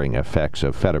lingering effects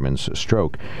of Fetterman's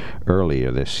stroke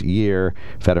earlier this year.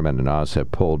 Fetterman and Oz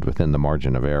have pulled within the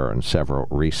margin of error in several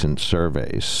recent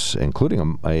surveys,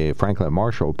 including a Franklin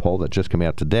Marshall poll that just came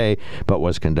out today, but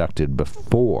was conducted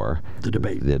before the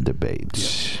debate.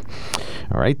 Yes.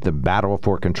 All right, the battle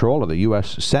for control of the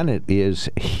U.S. Senate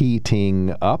is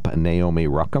heating up. Naomi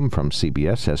Ruckham from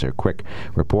CBS has a quick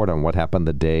report on what happened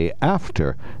the day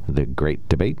after the great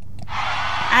debate.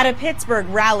 At a Pittsburgh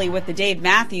rally with the Dave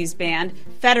Matthews Band,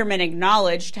 Fetterman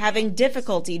acknowledged having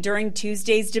difficulty during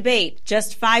Tuesday's debate,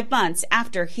 just 5 months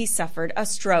after he suffered a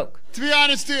stroke. To be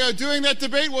honest, doing that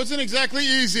debate wasn't exactly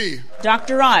easy.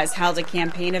 Dr. Oz held a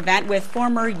campaign event with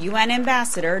former UN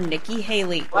Ambassador Nikki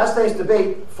Haley. Last night's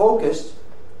debate focused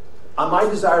on my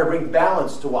desire to bring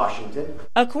balance to Washington.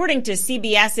 According to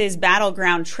CBS's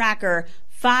Battleground Tracker,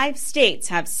 5 states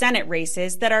have Senate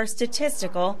races that are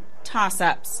statistical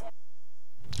toss-ups.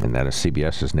 And that is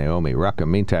CBS's Naomi Rucka.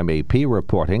 Meantime, AP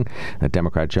reporting that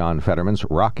Democrat John Fetterman's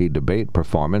rocky debate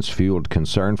performance fueled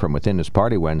concern from within his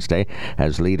party Wednesday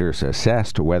as leaders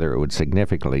assessed whether it would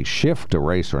significantly shift a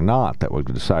race or not that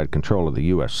would decide control of the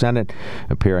U.S. Senate.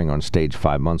 Appearing on stage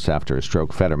 5 months after his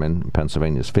stroke, Fetterman,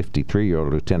 Pennsylvania's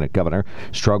 53-year-old lieutenant governor,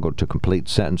 struggled to complete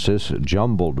sentences,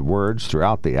 jumbled words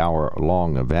throughout the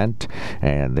hour-long event.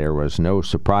 And there was no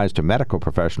surprise to medical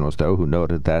professionals, though, who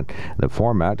noted that the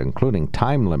format, including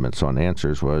time limits on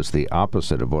answers, was the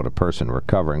opposite of what a person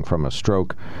recovering from a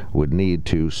stroke would need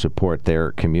to support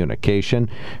their communication.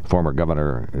 Former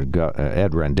Governor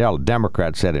Ed Rendell, a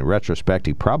Democrat, said in retrospect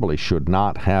he probably should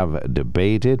not have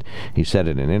debated. He said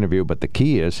in an interview, but the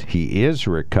key is he is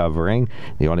recovering.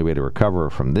 The only way to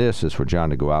recover from this is for John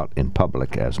to go out in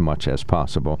public as much as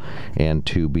possible and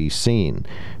to be seen.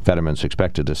 Fetterman's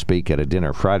expected to speak at a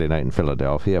dinner Friday night in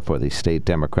Philadelphia for the state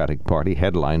Democratic Party,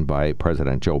 headlined by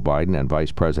President Joe Biden and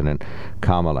Vice President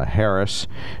Kamala Harris.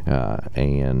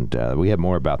 And we have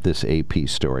more about this AP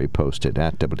story posted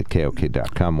at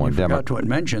WKOK.com. You forgot to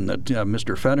mention that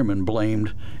Mr. Fetterman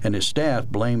blamed, and his staff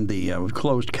blamed the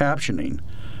closed captioning.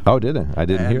 Oh, did it? I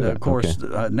didn't hear that. Of course,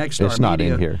 okay.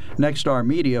 Nexstar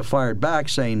Media fired back,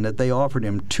 saying that they offered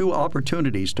him 2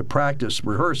 opportunities to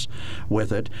rehearse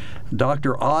with it.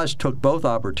 Dr. Oz took both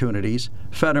opportunities.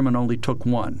 Fetterman only took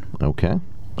one. Okay.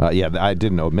 Yeah, I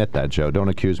didn't omit that, Joe. Don't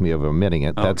accuse me of omitting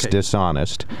it. That's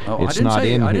dishonest. Oh, it's not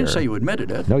in here. I didn't say you admitted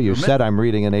it. No, you said I'm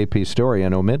reading an AP story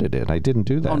and omitted it. I didn't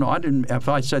do that. Oh, no, I didn't. If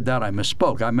I said that, I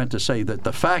misspoke. I meant to say that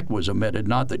the fact was omitted,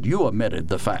 not that you omitted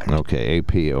the fact. Okay,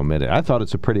 AP omitted. I thought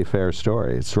it's a pretty fair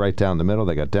story. It's right down the middle.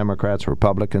 They got Democrats,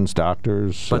 Republicans,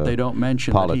 doctors, but they don't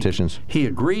mention politicians. That he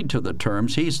agreed to the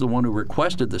terms. He's the one who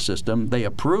requested the system. They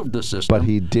approved the system. But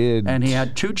he did. And he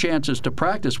had 2 chances to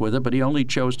practice with it, but he only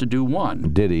chose to do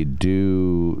one.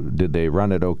 Did they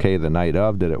run it okay the night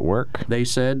of? Did it work? They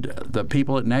said the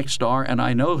people at Nexstar, and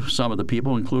I know some of the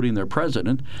people, including their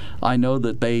president, I know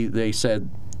that they said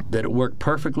that it worked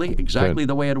perfectly, exactly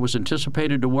the way it was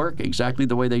anticipated to work, exactly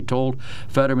the way they told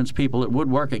Fetterman's people it would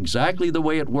work, exactly the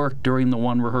way it worked during the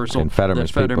one rehearsal. And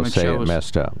Fetterman's people say it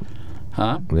messed up.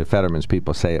 Huh? The Fetterman's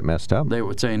people say it messed up. They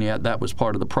were saying, yeah, that was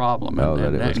part of the problem.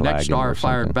 And Nexstar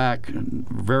fired back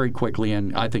very quickly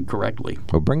and I think correctly.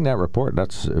 Well, bring that report.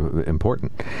 That's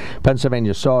important.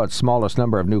 Pennsylvania saw its smallest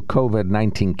number of new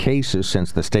COVID-19 cases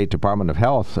since the State Department of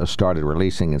Health started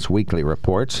releasing its weekly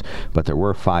reports, but there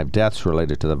were 5 deaths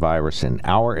related to the virus in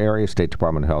our area. State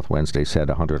Department of Health Wednesday said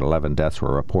 111 deaths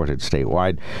were reported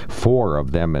statewide, 4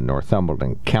 of them in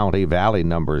Northumberland County. Valley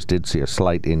numbers did see a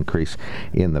slight increase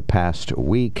in the past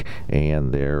week,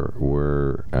 and there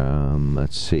were,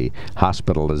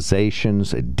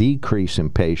 hospitalizations, a decrease in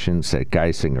patients at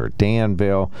Geisinger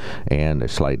Danville, and a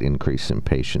slight increase in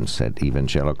patients at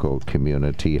Evangelical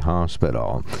Community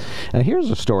Hospital. Now,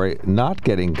 here's a story not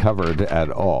getting covered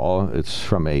at all. It's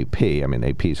from AP. I mean,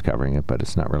 AP's covering it, but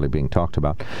it's not really being talked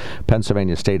about.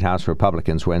 Pennsylvania State House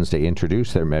Republicans Wednesday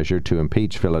introduced their measure to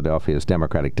impeach Philadelphia's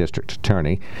Democratic District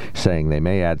Attorney, saying they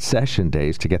may add session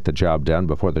days to get the job done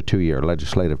before the 2-year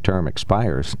legislative term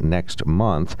expires next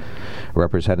month.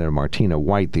 Representative Martina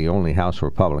White, the only House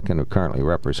Republican who currently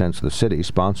represents the city,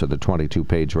 sponsored the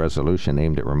 22-page resolution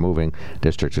aimed at removing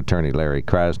District Attorney Larry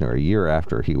Krasner a year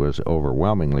after he was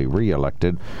overwhelmingly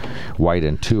reelected. White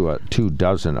and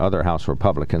 24 other House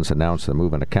Republicans announced the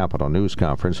move in a Capitol News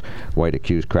conference. White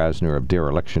accused Krasner of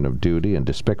dereliction of duty and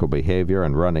despicable behavior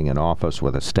and running an office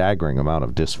with a staggering amount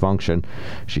of dysfunction.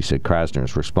 She said Krasner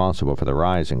is responsible for the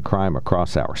rise in crime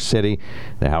across our city.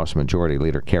 The House Majority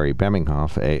Leader Kerry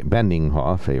Benninghoff,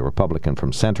 a Republican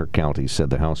from Center County,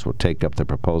 said the House will take up the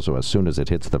proposal as soon as it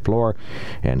hits the floor,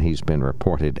 and he's been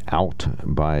reported out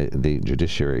by the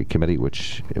Judiciary Committee,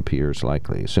 which appears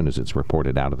likely as soon as it's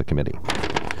reported out of the committee.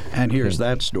 And here's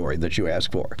that story that you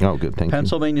asked for. Oh, good. Thank you.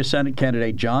 Pennsylvania Senate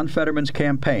candidate John Fetterman's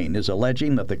campaign is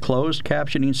alleging that the closed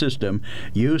captioning system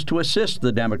used to assist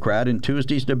the Democrat in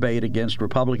Tuesday's debate against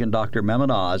Republican Dr.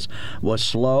 Mehmet Oz was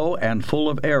slow and full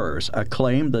of errors, a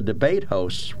claim the debate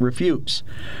hosts refutes.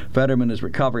 Fetterman is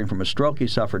recovering from a stroke he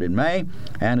suffered in May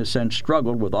and has since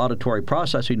struggled with auditory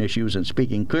processing issues and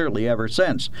speaking clearly ever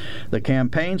since. The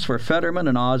campaigns for Fetterman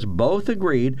and Oz both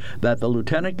agreed that the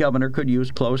lieutenant governor could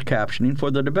use closed captioning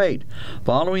for the debate. debate.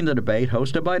 Following the debate,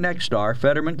 hosted by Nexstar,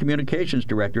 Fetterman Communications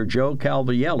Director Joe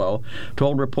Calviello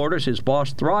told reporters his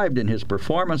boss thrived in his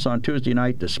performance on Tuesday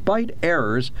night despite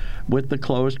errors with the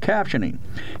closed captioning.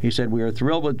 He said, "We are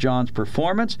thrilled with John's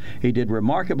performance. He did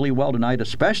remarkably well tonight,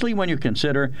 especially when you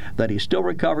consider that he's still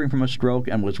recovering from a stroke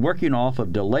and was working off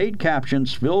of delayed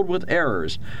captions filled with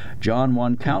errors. John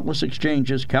won countless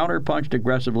exchanges, counterpunched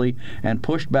aggressively, and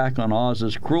pushed back on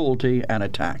Oz's cruelty and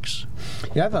attacks."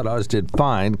 Yeah, I thought Oz did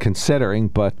fine considering,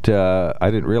 but I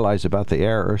didn't realize about the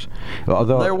errors.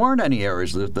 Although there weren't any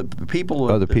errors. The people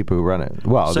the people who run it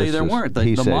say there weren't.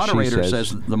 The moderator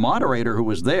says the moderator who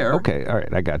was there. Okay, all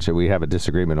right, I got you. We have a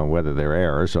disagreement on whether there are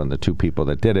errors on the two people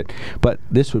that did it, but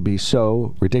this would be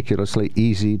so ridiculously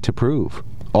easy to prove.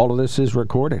 All of this is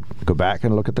recorded. Go back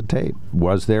and look at the tape.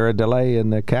 Was there a delay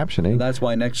in the captioning? That's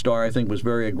why Nexstar, I think, was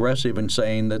very aggressive in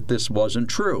saying that this wasn't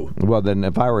true. Well, then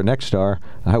if I were Nexstar,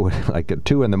 I would, like at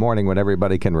 2 in the morning when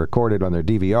everybody can record it on their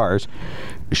DVRs,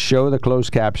 show the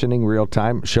closed captioning real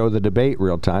time, show the debate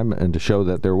real time, and to show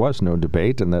that there was no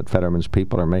debate and that Fetterman's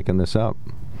people are making this up.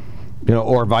 You know,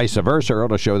 or vice versa, or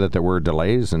to show that there were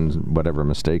delays and whatever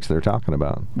mistakes they're talking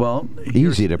about. Well,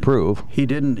 easy to prove. He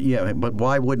didn't, but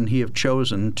why wouldn't he have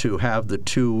chosen to have the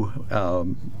two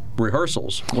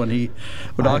rehearsals when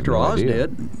Dr. Oz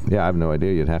did? Yeah, I have no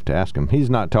idea. You'd have to ask him. He's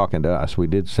not talking to us. We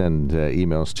did send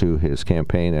emails to his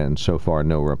campaign, and so far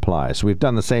no replies. We've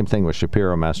done the same thing with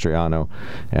Shapiro, Mastriano,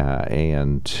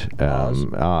 and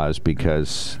Oz,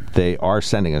 because they are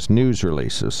sending us news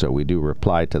releases, so we do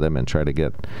reply to them and try to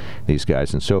get these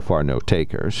guys, and so far no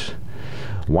takers.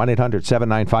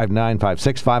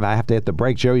 1-800-795-9565. I have to hit the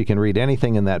break, Joe. You can read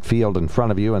anything in that field in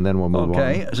front of you, and then we'll move on.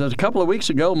 Okay. So a couple of weeks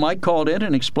ago, Mike called in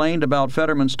and explained about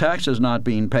Fetterman's taxes not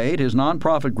being paid. His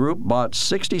nonprofit group bought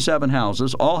 67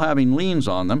 houses, all having liens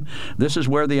on them. This is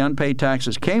where the unpaid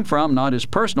taxes came from, not his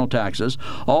personal taxes.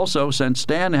 Also, since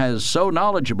Stan is so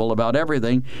knowledgeable about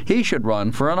everything, he should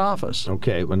run for an office.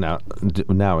 Okay. Well,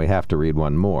 now we have to read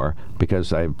one more,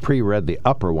 because I've pre-read the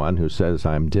upper one who says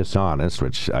I'm dishonest,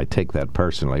 which I take that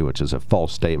personally, which is a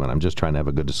false statement. I'm just trying to have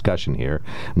a good discussion here,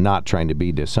 not trying to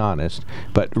be dishonest.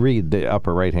 But read the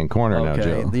upper right-hand corner now,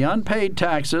 Joe. The unpaid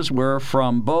taxes were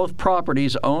from both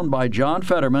properties owned by John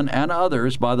Fetterman and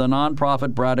others by the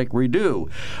nonprofit Braddock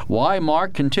Redo. Why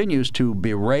Mark continues to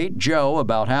berate Joe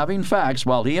about having facts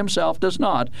while he himself does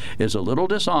not is a little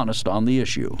dishonest on the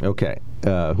issue. Okay.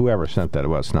 Whoever sent that,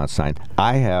 it's not signed.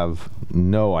 I have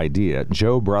no idea.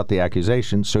 Joe brought the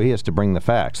accusation, so he has to bring the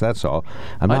facts. That's all.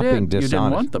 I'm not being dishonest. You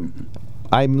didn't want them.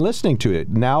 I'm listening to it.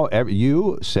 Now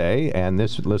you say, and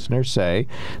this listener say,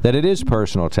 that it is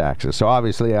personal taxes. So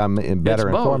obviously I'm better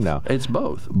informed now. It's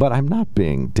both. But I'm not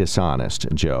being dishonest,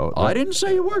 Joe. I didn't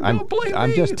say you were. Don't blame me.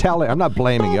 I'm just telling. I'm not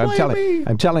blaming you.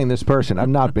 I'm telling this person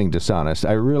I'm not being dishonest.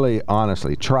 I really,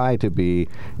 honestly try to be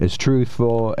as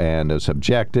truthful and as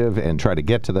objective and try to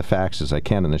get to the facts as I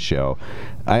can in the show.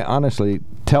 I honestly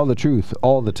tell the truth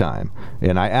all the time,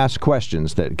 and I ask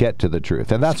questions that get to the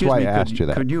truth, and that's why I asked you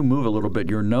that. Could you move a little bit?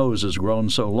 Your nose has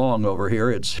grown so long over here,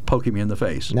 it's poking me in the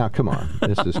face. Now, come on.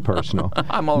 This is personal.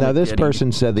 I'm only Now, this kidding.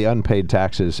 person said the unpaid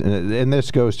taxes, and this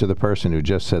goes to the person who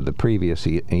just said the previous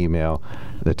email,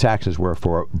 the taxes were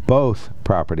for both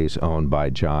properties owned by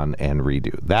John and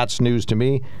Redo. That's news to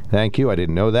me. Thank you. I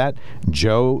didn't know that.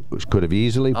 Joe could have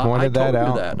easily pointed that out. I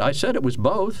told you that. I said it was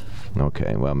both.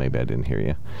 Okay. Well, maybe I didn't hear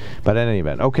you. But in any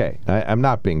event, okay. I'm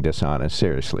not being dishonest.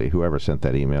 Seriously. Whoever sent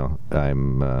that email,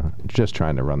 I'm just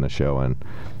trying to run the show and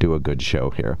do a good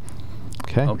show here.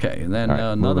 Okay. Okay, and then right,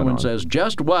 another one says,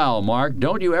 just wow, Mark,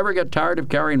 don't you ever get tired of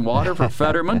carrying water for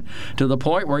Fetterman to the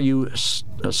point where you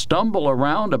stumble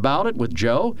around about it with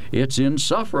Joe? It's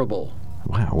insufferable.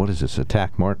 Wow, what is this,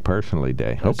 Attack Mark Personally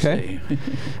Day? Okay.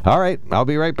 All right, I'll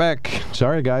be right back.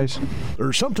 Sorry, guys.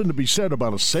 There's something to be said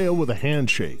about a sale with a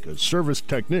handshake, a service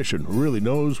technician who really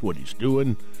knows what he's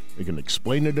doing. They can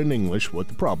explain it in English what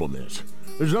the problem is.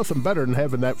 There's nothing better than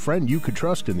having that friend you could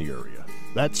trust in the area.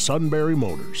 That's Sunbury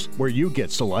Motors, where you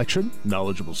get selection,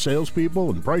 knowledgeable salespeople,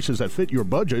 and prices that fit your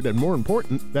budget, and more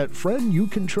important, that friend you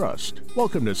can trust.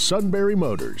 Welcome to Sunbury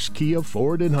Motors, Kia,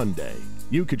 Ford, and Hyundai.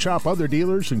 You could shop other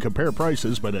dealers and compare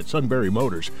prices, but at Sunbury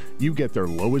Motors, you get their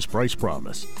lowest price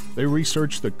promise. They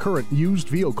research the current used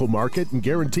vehicle market and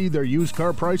guarantee their used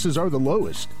car prices are the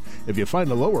lowest. If you find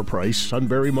a lower price,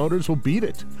 Sunbury Motors will beat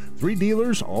it. 3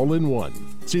 dealers all in one.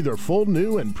 See their full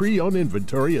new and pre-owned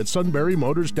inventory at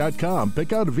sunburymotors.com.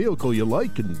 Pick out a vehicle you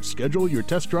like and schedule your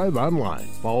test drive online.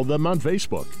 Follow them on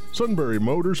Facebook. Sunbury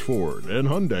Motors Ford and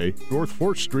Hyundai, North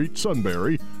 4th Street,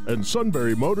 Sunbury, and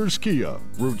Sunbury Motors Kia,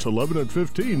 routes 11 and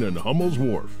 15 in Hummel's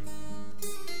Wharf.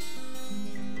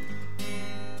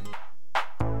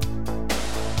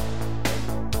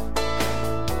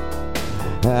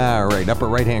 All right, upper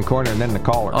right-hand corner, and then the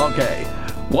caller. Okay.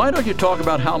 Why don't you talk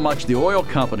about how much the oil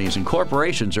companies and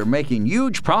corporations are making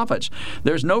huge profits?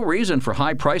 There's no reason for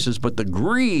high prices but the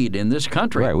greed in this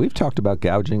country. Right, we've talked about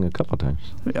gouging a couple times.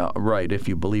 Yeah, right, if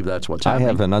you believe that's what's happening.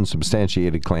 I have an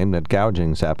unsubstantiated claim that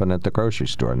gougings happen at the grocery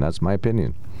store, and that's my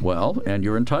opinion. Well, and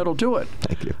you're entitled to it.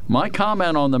 Thank you. My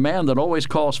comment on the man that always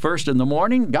calls first in the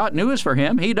morning, got news for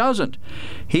him. He doesn't.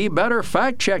 He better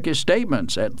fact-check his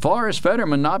statements. As far as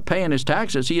Fetterman not paying his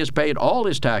taxes, he has paid all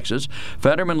his taxes.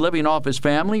 Fetterman living off his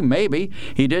family, maybe.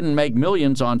 He didn't make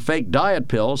millions on fake diet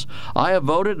pills. I have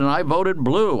voted, and I voted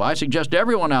blue. I suggest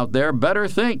everyone out there better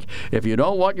think. If you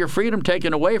don't want your freedom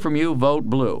taken away from you, vote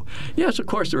blue. Yes, of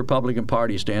course, the Republican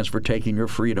Party stands for taking your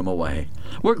freedom away.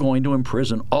 We're going to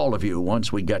imprison all of you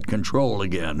once we get control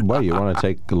again. Well, you want to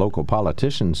take local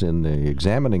politicians in the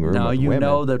examining room. Now, with you women.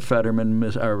 know that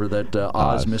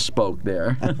Oz misspoke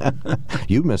there.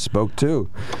 You misspoke, too.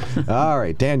 All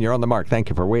right, Dan, you're on the mark. Thank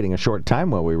you for waiting a short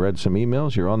time while we read some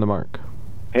emails. You're on the mark.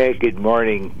 Hey, good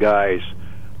morning, guys.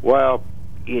 Well,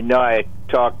 I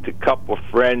talked to a couple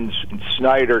friends in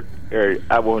Snyder, or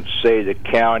I won't say the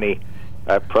county,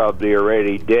 I probably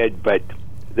already did, but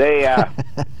they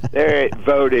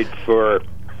voted for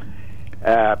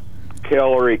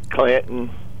Hillary Clinton.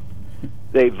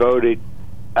 They voted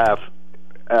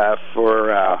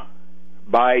for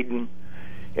Biden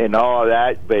and all of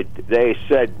that, but they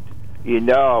said,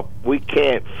 we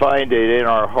can't find it in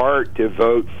our heart to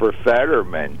vote for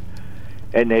Fetterman.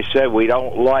 And they said, we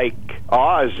don't like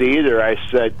Oz either. I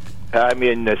said, I'm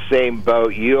in the same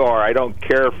boat you are. I don't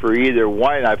care for either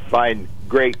one. I find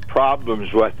great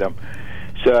problems with them.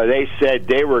 So they said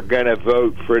they were going to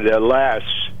vote for the less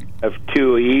of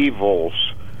two evils.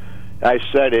 I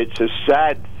said it's a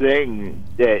sad thing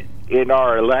that in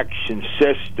our election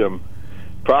system,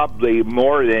 probably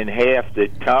more than half the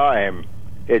time,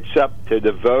 it's up to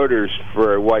the voters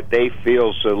for what they feel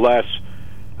is the less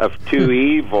of two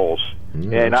evils.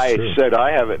 And I said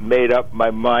I haven't made up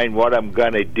my mind what I'm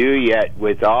going to do yet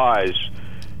with Oz,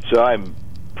 so I'm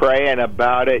praying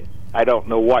about it. I don't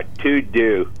know what to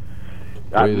do.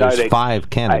 Well, there's 5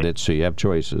 candidates, so you have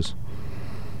choices.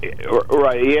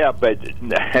 Right? Yeah, but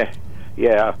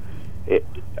yeah,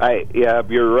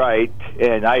 you're right,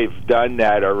 and I've done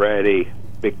that already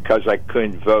because I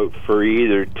couldn't vote for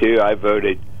either. Too, I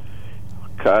voted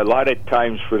a lot of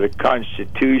times for the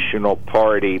Constitutional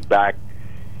Party back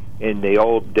in the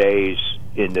old days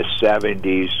in the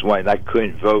 70s when I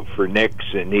couldn't vote for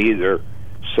Nixon either.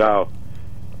 So,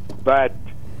 but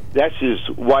this is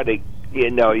what you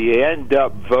end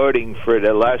up voting for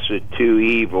the lesser two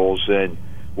evils, and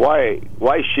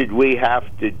why should we have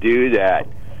to do that?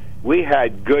 We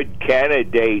had good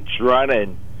candidates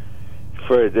running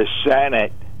for the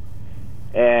Senate,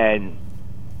 and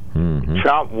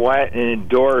Trump went and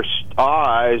endorsed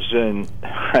Oz, and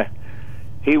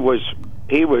he was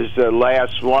the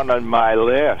last one on my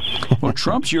list. Well,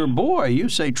 Trump's your boy. You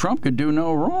say Trump could do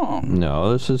no wrong.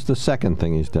 No, this is the second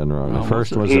thing he's done wrong. The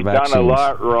first was the vaccines. He's done a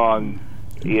lot wrong.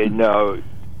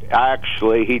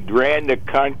 Actually, he ran the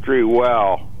country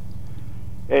well.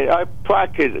 And I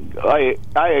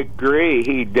agree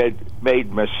he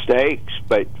made mistakes,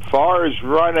 but far as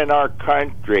running our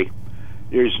country,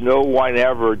 there's no one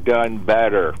ever done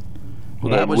better.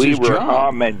 Well, that was his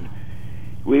job.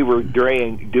 We were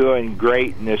doing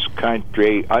great in this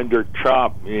country under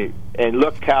Trump, and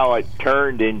look how it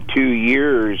turned in 2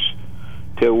 years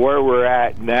to where we're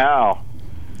at now.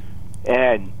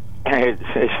 And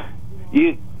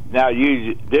you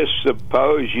just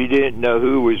suppose you didn't know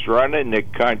who was running the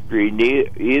country,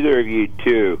 either of you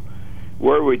two.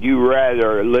 Where would you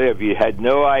rather live? You had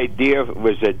no idea if it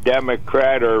was a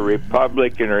Democrat or a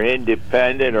Republican or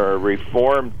independent or a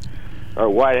Reformed or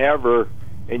whatever,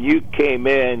 and you came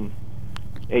in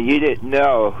and you didn't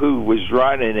know who was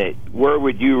running it. Where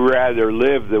would you rather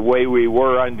live, the way we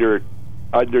were under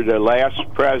the last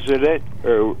president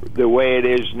or the way it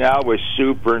is now with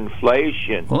super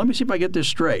inflation? Well, let me see if I get this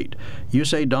straight. You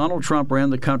say Donald Trump ran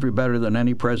the country better than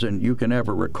any president you can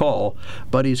ever recall,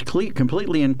 but he's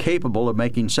completely incapable of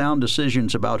making sound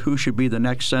decisions about who should be the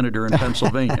next senator in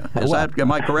Pennsylvania.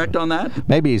 Am I correct on that?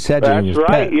 Maybe he's hedging his bet.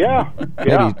 That's right, yeah.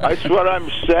 Yeah, that's what I'm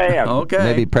saying. Okay.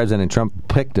 Maybe President Trump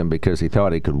picked him because he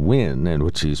thought he could win, and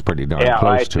which he's pretty darn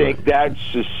close to. Yeah, I think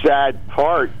that's the sad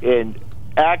part. And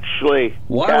actually,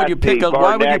 why would you pick a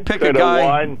guy?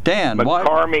 Won. Dan,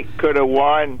 McCormick could have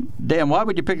won. Dan, why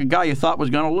would you pick a guy you thought was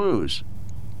going to lose?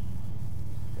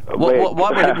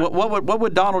 What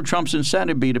would Donald Trump's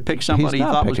incentive be to pick somebody he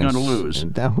thought was going to lose?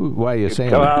 Why are you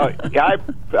saying that?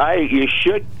 You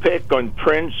should pick on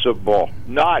principle,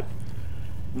 not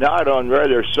not on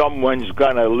whether someone's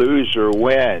going to lose or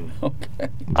win. Okay.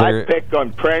 I pick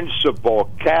on principle.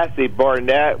 Kathy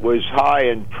Barnett was high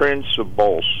in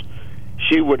principles.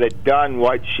 She would have done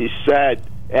what she said.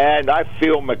 And I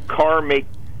feel McCormick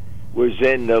was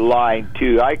in the line,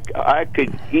 too. I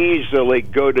could easily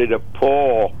go to the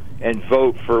poll and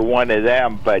vote for one of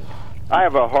them, but I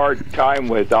have a hard time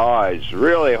with Oz,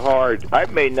 really hard. I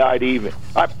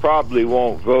probably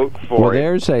won't vote for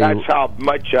him. That's how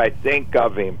much I think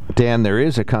of him. Dan, there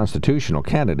is a constitutional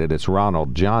candidate. It's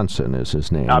Ronald Johnson is his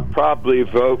name. I'd probably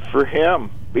vote for him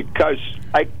because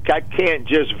I can't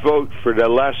just vote for the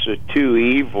lesser two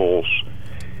evils.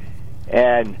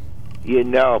 And,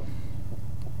 and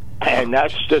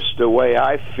that's just the way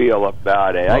I feel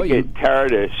about it. I get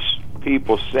tired of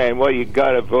people saying, well, you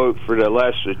got to vote for the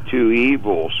lesser two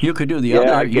evils. You could do the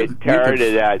other. I get tired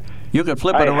of that. You could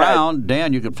flip it around,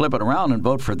 Dan. You could flip it around and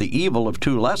vote for the evil of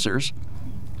two lessers.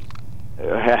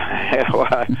 Okay.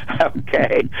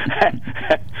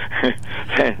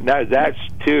 No, that's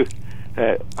two.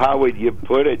 How would you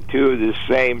put it? Two of the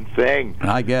same thing.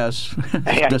 I guess.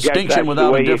 Distinction guess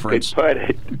without a difference. You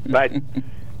could put it.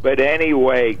 But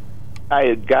anyway,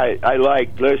 I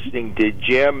liked listening to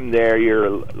Jim there, your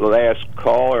last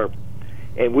caller,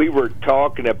 and we were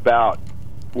talking about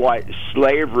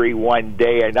slavery one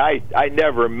day, and I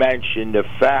never mentioned the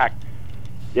fact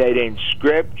that in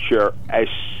Scripture, a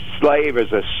slave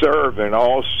is a servant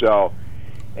also,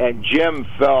 and Jim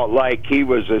felt like he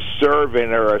was a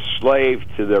servant or a slave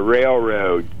to the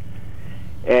railroad.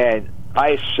 And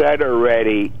I said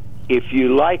already, if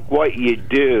you like what you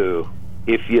do,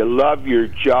 if you love your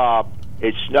job,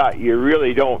 you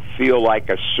really don't feel like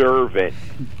a servant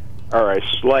or a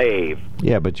slave.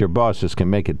 Yeah, but your bosses can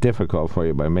make it difficult for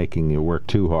you by making you work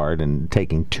too hard and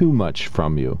taking too much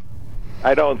from you.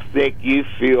 I don't think you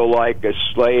feel like a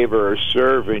slave or a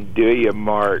servant, do you,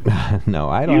 Mark? No,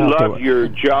 I don't. You love your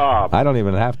job. I don't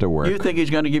even have to work. You think he's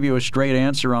going to give you a straight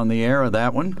answer on the air of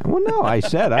that one? Well, no, I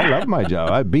said I love my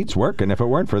job. It beats working. If it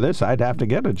weren't for this, I'd have to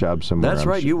get a job somewhere. That's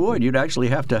right, you would. You'd actually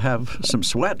have to have some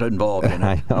sweat involved in it.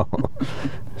 I know.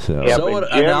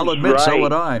 And I'll admit, so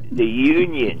would I. The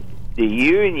unions.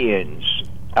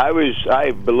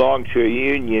 I belonged to a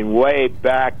union way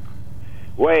back.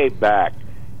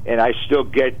 And I still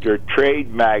get their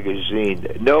trade magazine.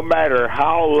 No matter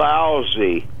how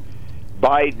lousy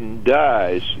Biden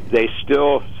does, they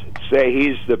still say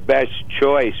he's the best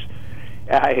choice.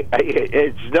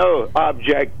 It's no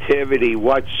objectivity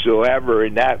whatsoever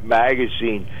in that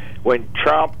magazine. When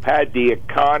Trump had the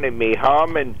economy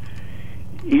humming,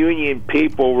 union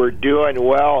people were doing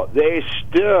well, they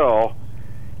still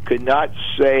could not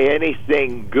say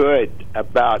anything good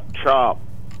about Trump.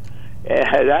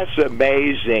 That's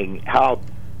amazing how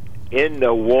in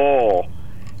the wool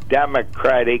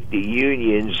democratic the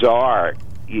unions are.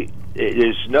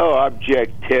 There's no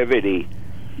objectivity.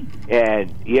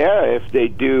 And if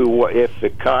if the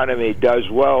economy does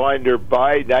well under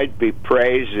Biden, I'd be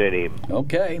praising him.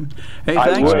 Okay. Hey,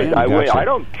 thanks, man. I would. I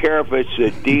don't care if it's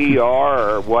a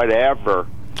DR or whatever.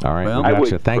 All right, well,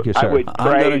 gotcha. Thank you, sir. I would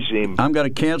praise him. I'm going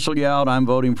to cancel you out. I'm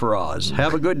voting for Oz.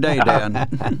 Have a good day, Dan.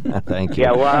 Thank you.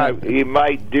 Yeah, well, you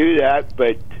might do that,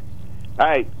 but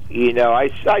I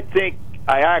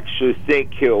actually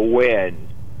think he'll win.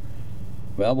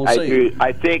 Well, we'll see.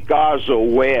 I think Oz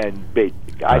will win, but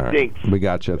I think we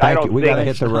got you. Thank you. We got to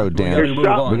hit the road, Dan. We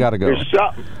got to go. There's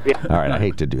something. Yeah. All right, I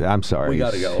hate to do that. I'm sorry. We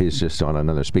got to go. He's just on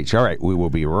another speech. All right, we will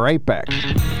be right back.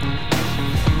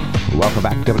 Welcome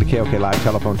back to WKOK Live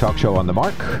Telephone Talk Show on the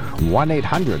Mark.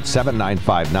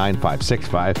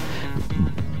 1-800-795-9565.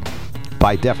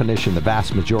 By definition, the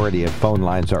vast majority of phone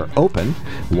lines are open.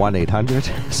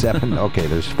 1-800-7... Okay,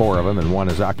 there's 4 of them, and 1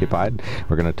 is occupied.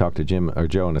 We're going to talk to Jim or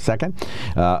Joe in a second.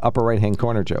 Upper right-hand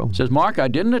corner, Joe. Says, Mark, I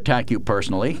didn't attack you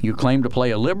personally. You claim to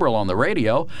play a liberal on the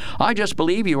radio. I just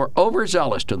believe you are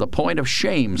overzealous to the point of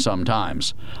shame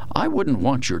sometimes. I wouldn't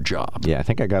want your job. Yeah, I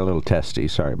think I got a little testy.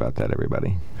 Sorry about that,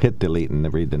 everybody. Hit delete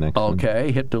and read the next one.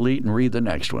 Okay, hit delete and read the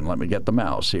next one. Let me get the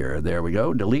mouse here. There we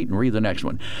go. Delete and read the next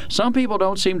one. Some people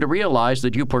don't seem to realize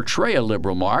that you portray a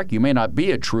liberal, Mark. You may not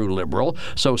be a true liberal,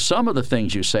 so some of the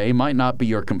things you say might not be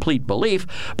your complete belief,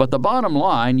 but the bottom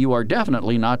line, you are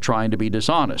definitely not trying to be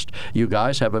dishonest. You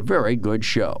guys have a very good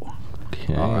show.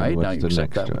 Okay, All right, now what's you the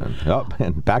accept next that one? Oh,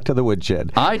 and back to the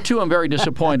woodshed. I, too, am very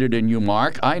disappointed in you,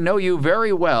 Mark. I know you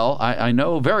very well. I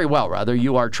know very well, rather.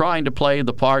 You are trying to play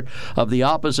the part of the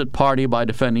opposite party by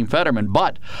defending Fetterman.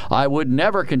 But I would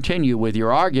never continue with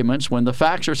your arguments when the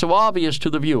facts are so obvious to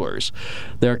the viewers.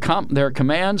 This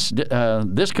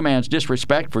commands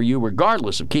disrespect for you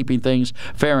regardless of keeping things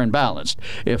fair and balanced.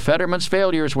 If Fetterman's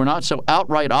failures were not so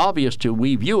outright obvious to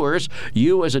we viewers,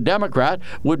 you as a Democrat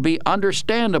would be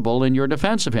understandable in your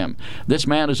defense of him. This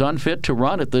man is unfit to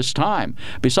run at this time.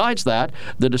 Besides that,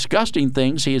 the disgusting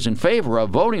things he is in favor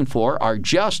of voting for are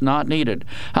just not needed.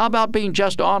 How about being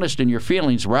just honest in your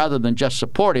feelings rather than just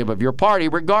supportive of your party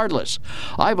regardless?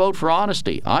 I vote for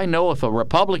honesty. I know if a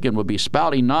Republican would be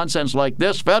spouting nonsense like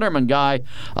this Fetterman guy,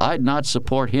 I'd not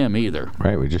support him either.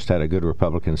 Right, we just had a good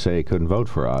Republican say he couldn't vote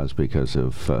for Oz because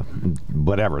of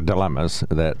whatever dilemmas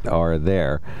that are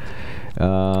there.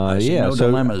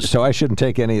 Dilemmas. So I shouldn't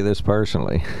take any of this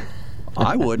personally.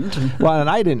 I wouldn't. Well, and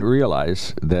I didn't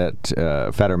realize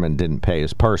that Fetterman didn't pay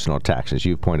his personal taxes.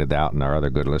 You've pointed out, and our other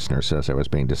good listener says I was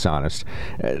being dishonest.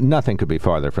 Nothing could be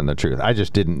farther from the truth. I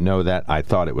just didn't know that. I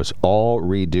thought it was all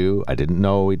redo. I didn't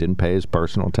know he didn't pay his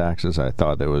personal taxes. I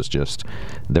thought it was just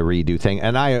the redo thing.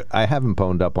 And I haven't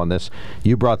boned up on this.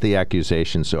 You brought the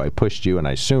accusation, so I pushed you, and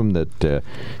I assumed that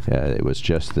it was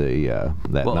just that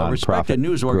nonprofit. A respected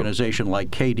news organization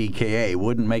like KDKA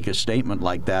wouldn't make a statement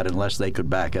like that unless they could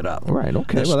back it up. Right.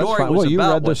 Okay. The well, that's story fine. was Well, you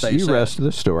about read what this. they You said. read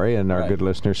the story, and our Right. good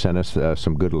listener sent us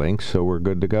some good links, so we're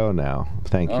good to go now.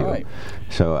 Thank you. All right.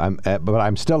 So but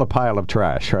I'm still a pile of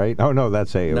trash, right? Oh no,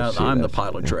 that's AOC. No, I'm the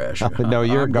pile of trash. No,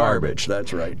 you're I'm garbage.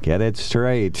 That's right. Get it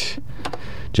straight,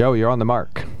 Joe. You're on the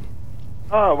mark.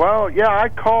 Oh, well, yeah, I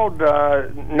called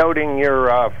noting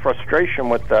your frustration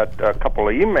with that couple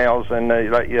of emails, and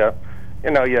that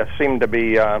you seem to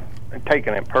be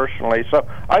taking it personally. So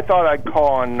I thought I'd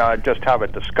call and just have a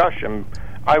discussion.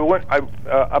 I went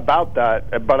about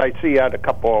that, but I see you had a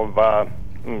couple of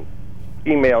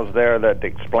emails there that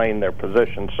explain their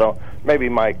position. So maybe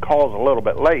my call's a little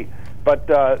bit late. But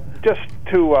just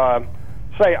to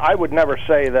say, I would never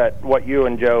say that what you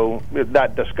and Joe,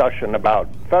 that discussion about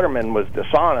Fetterman was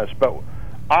dishonest, but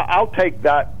I'll take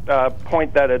that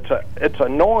point that it's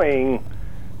annoying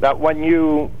that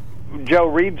when Joe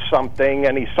reads something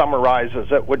and he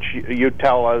summarizes it, which you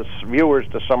tell us viewers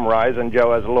to summarize, and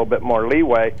Joe has a little bit more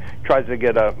leeway, tries to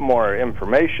get more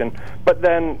information. But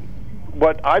then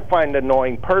what I find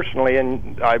annoying personally,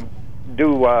 and I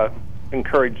do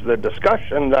encourage the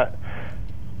discussion, that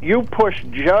you push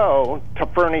Joe to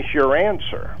furnish your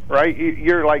answer, right?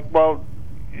 You're like, well,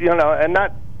 and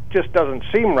that just doesn't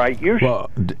seem right. You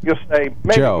should you'll say,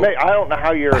 maybe, I don't know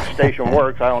how your station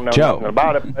works. I don't know nothing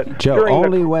about it. But Joe,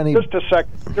 just a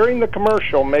second. During the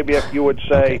commercial, maybe if you would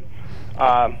say,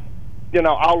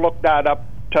 I'll look that up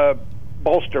to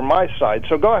bolster my side.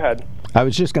 So go ahead. I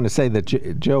was just going to say that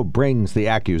Joe brings the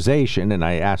accusation, and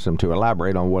I asked him to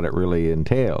elaborate on what it really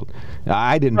entailed.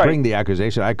 I didn't bring the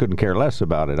accusation. I couldn't care less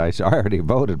about it. I already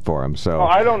voted for him, so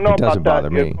I don't know it doesn't about bother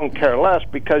that. me. You don't care less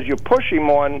because you push him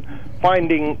on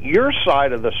finding your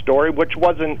side of the story, which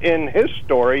wasn't in his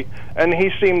story, and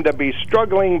he seemed to be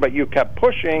struggling, but you kept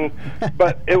pushing.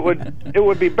 But it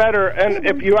would be better, and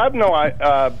if you have no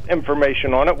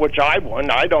information on it, which I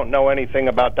wouldn't, I don't know anything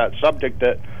about that subject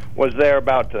that was there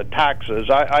about the taxes.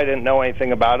 I didn't know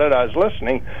anything about it. I was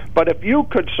listening. But if you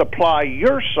could supply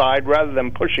your side rather than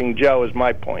pushing Joe is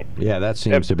my point. Yeah, that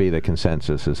seems to be the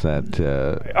consensus, is that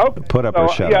put up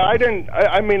or shut up.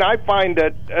 I find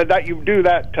that you do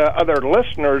that to other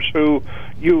listeners who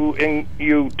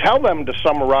you tell them to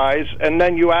summarize, and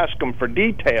then you ask them for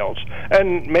details.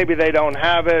 And maybe they don't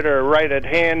have it or right at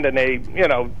hand, and they,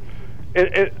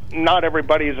 not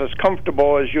everybody's as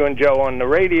comfortable as you and Joe on the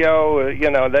radio,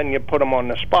 then you put them on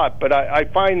the spot. But I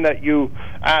find that you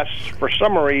asked for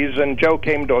summaries, and Joe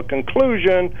came to a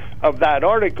conclusion of that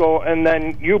article, and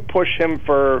then you push him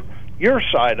for your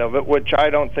side of it, which I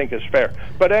don't think is fair.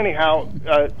 But anyhow,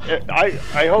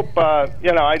 I hope,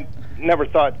 I never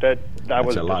thought that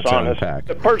was dishonest.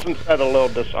 The person said a little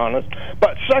dishonest.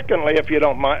 But secondly, if you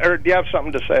don't mind, or do you have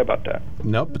something to say about that?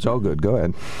 Nope, it's all good. Go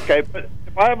ahead. Okay, but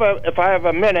if I have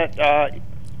a minute,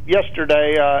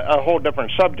 yesterday, a whole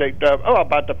different subject,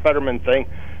 about the Fetterman thing,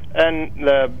 and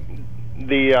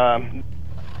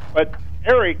but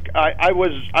Eric, I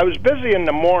was busy in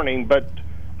the morning, but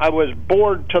I was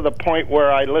bored to the point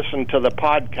where I listened to the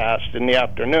podcast in the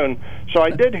afternoon. So I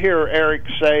did hear Eric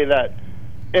say that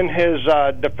in his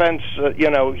defense,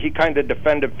 he kind of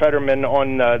defended Fetterman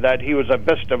on that he was a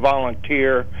Vista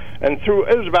volunteer, and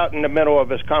it was about in the middle of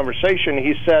his conversation,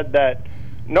 he said that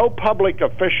no public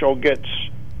official gets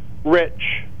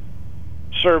rich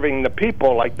serving the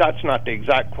people. Like, that's not the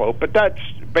exact quote, but that's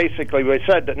basically what he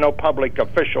said, that no public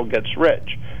official gets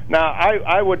rich. Now,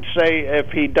 I would say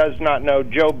if he does not know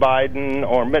Joe Biden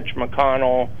or Mitch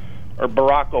McConnell or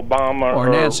Barack Obama or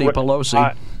Nancy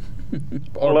Pelosi.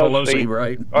 Or Pelosi,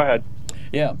 right? Go ahead.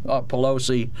 Yeah,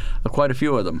 Pelosi, quite a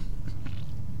few of them.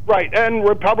 Right, and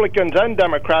Republicans and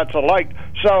Democrats alike.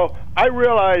 So I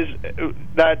realize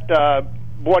that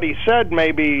what he said,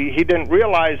 maybe he didn't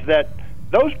realize that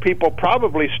those people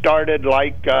probably started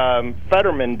like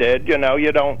Fetterman did. You know,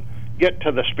 you don't get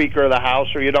to the Speaker of the House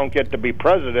or you don't get to be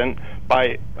president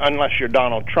unless you're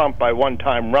Donald Trump by one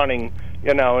time running,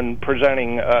 you know, and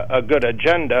presenting a good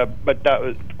agenda, but that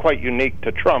was quite unique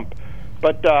to Trump.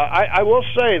 But I will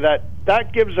say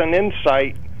that gives an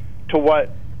insight to what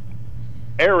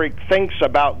Eric thinks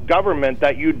about government,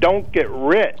 that you don't get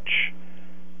rich.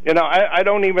 You know,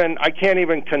 I can't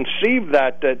even conceive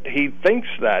that he thinks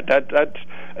that's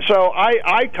so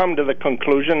I come to the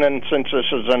conclusion, and since this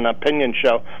is an opinion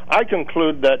show, I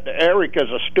conclude that Eric is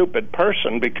a stupid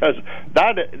person, because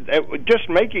just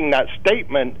making that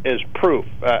statement is proof.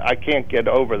 I can't get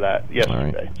over that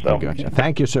yesterday. Right. So Gotcha.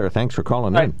 Thank you, sir. Thanks for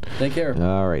calling in. Take care.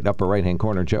 All right, upper right-hand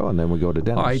corner, Joe, and then we go to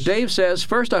Dennis. All right, Dave says,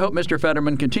 first, I hope Mr.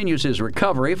 Fetterman continues his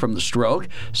recovery from the stroke,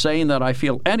 saying that I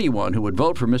feel anyone who would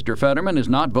vote for Mr. Fetterman is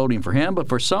not voting for him, but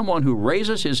for someone who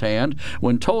raises his hand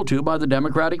when told to by the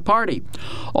Democratic Party.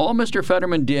 All Mr.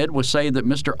 Fetterman did was say that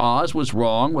Mr. Oz was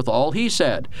wrong with all he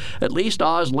said. At least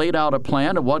Oz laid out a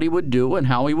plan of what he would do and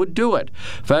how he would do it.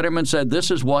 Fetterman said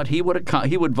this is what he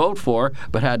would vote for,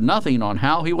 but had nothing on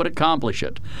how he would accomplish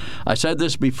it. I said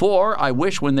this before. I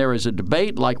wish when there is a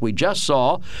debate like we just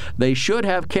saw, they should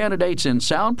have candidates in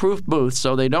soundproof booths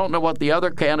so they don't know what the other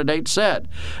candidate said.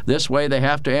 This way they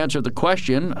have to answer the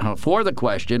question for the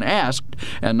question asked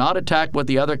and not attack what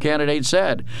the other candidate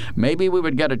said. Maybe we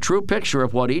would get a true picture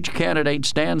of what each candidate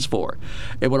stands for.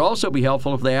 It would also be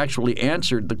helpful if they actually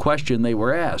answered the question they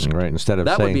were asked. Right, instead of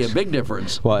that saying, would be a big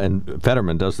difference. Well, and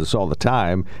Fetterman does this all the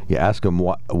time. You ask him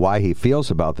why he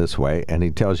feels about this way, and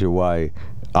he tells you why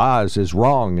Oz is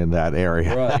wrong in that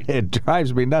area. Right. It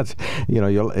drives me nuts. You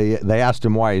know, they asked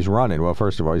him why he's running. Well,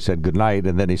 first of all, he said good night,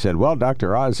 and then he said, well,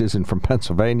 Dr. Oz isn't from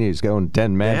Pennsylvania. He's going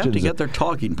 10 mansions. They have to get their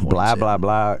talking points. Blah, blah,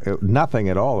 blah. Nothing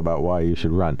at all about why you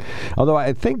should run. Although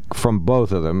I think from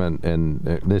both of them, and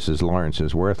this is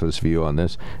Lawrence's worthless view on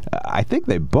this, I think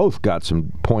they both got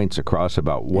some points across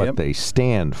about what they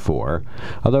stand for.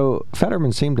 Although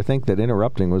Fetterman seemed to think that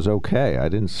interrupting was okay. I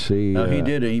didn't see... No, he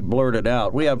did. He blurted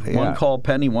out. We have one call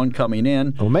pending, one coming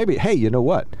in. Well, maybe, hey, you know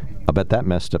what? I bet that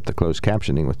messed up the closed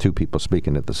captioning with two people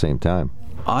speaking at the same time.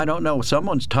 I don't know.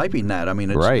 Someone's typing that. I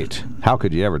mean, it's... Right. How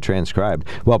could you ever transcribe?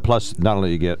 Well, plus, not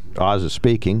only you get Oz is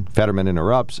speaking, Fetterman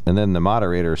interrupts, and then the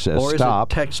moderator says stop. Or is it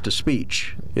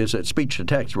text-to-speech? Is it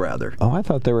speech-to-text, rather? Oh, I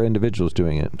thought there were individuals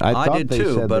doing it. I thought did they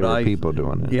too, said but there were people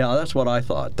doing it. Yeah, that's what I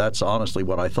thought. That's honestly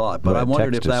what I thought. But I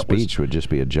wondered if that was... text-to-speech would just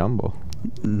be a jumble.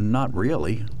 Not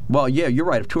really. Well, yeah, you're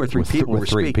right. If two or three people were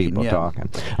speaking. With three people talking.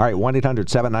 All right,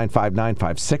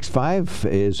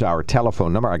 1-800-795-9565 is our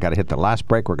telephone number. I got to hit the last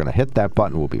break. We're going to hit that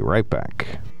button. We'll be right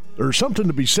back. There's something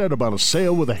to be said about a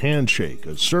sale with a handshake.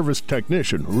 A service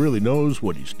technician who really knows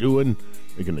what he's doing.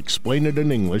 They can explain it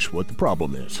in English what the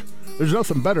problem is. There's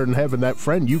nothing better than having that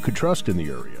friend you could trust in the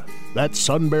area. That's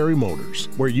Sunbury Motors,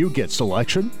 where you get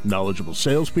selection, knowledgeable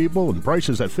salespeople, and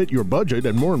prices that fit your budget,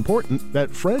 and more important,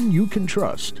 that friend you can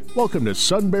trust. Welcome to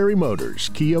Sunbury Motors,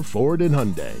 Kia, Ford, and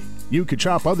Hyundai. You could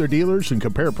shop other dealers and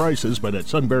compare prices, but at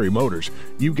Sunbury Motors,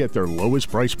 you get their lowest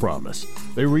price promise.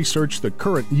 They research the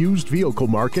current used vehicle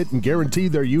market and guarantee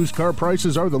their used car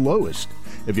prices are the lowest.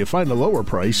 If you find a lower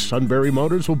price, Sunbury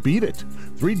Motors will beat it.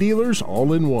 3 dealers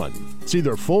all in one. See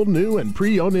their full new and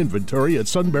pre-owned inventory at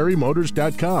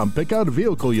sunburymotors.com. Pick out a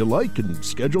vehicle you like and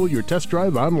schedule your test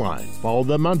drive online. Follow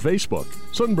them on Facebook.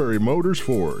 Sunbury Motors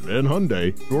Ford and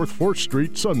Hyundai, North 4th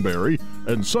Street, Sunbury,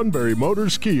 and Sunbury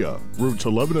Motors Kia, routes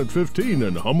 11 and 15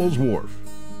 in Hummel's Wharf.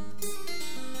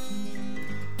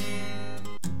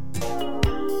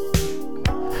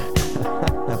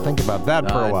 Think about that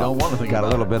for a while. I don't want to think Got about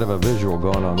a little it. bit of a visual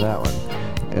going on that one.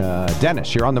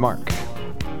 Dennis, you're on the mark.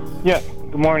 Yeah.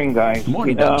 Good morning, guys. Good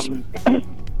morning, Dennis.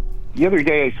 The other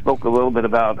day I spoke a little bit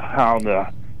about how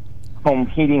the home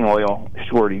heating oil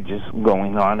shortage is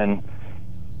going on, and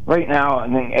right now,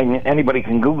 and anybody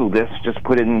can Google this, just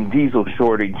put in diesel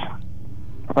shortage.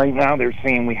 Right now they're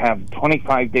saying we have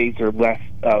 25 days or less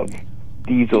of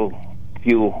diesel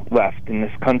fuel left in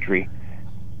this country.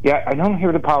 Yeah, I don't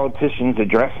hear the politicians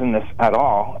addressing this at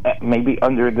all, maybe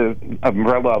under the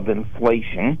umbrella of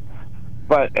inflation,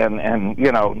 but, and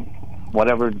you know,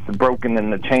 whatever's broken in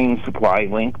the chain supply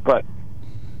link, but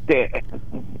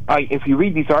if you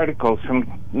read these articles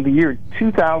from the year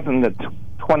 2000 to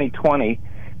 2020,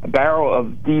 a barrel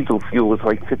of diesel fuel was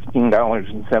like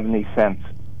 $15.70.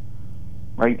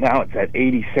 Right now it's at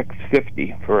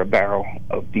 $86.50 for a barrel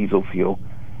of diesel fuel.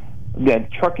 The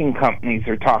trucking companies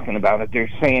are talking about it. They're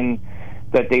saying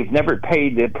that they've never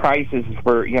paid the prices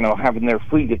for, having their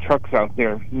fleet of trucks out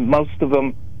there. Most of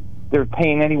them, they're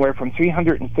paying anywhere from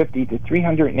 $350,000 to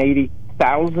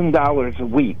 $380,000 a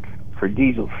week for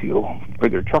diesel fuel for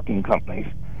their trucking companies.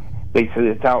 They said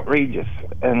it's outrageous.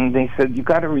 And they said, you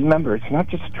got to remember, it's not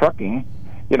just trucking,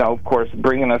 of course,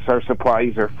 bringing us our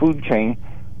supplies, our food chain,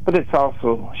 but it's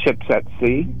also ships at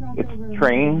sea, it's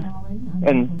trains,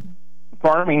 and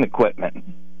farming equipment.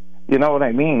 You know what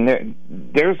I mean?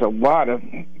 There's a lot of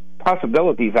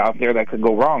possibilities out there that could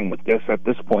go wrong with this at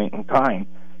this point in time.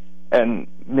 And,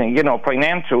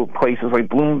 financial places like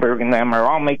Bloomberg and them are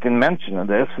all making mention of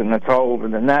this, and it's all over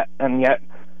the net, and yet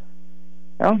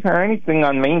I don't hear anything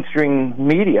on mainstream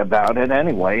media about it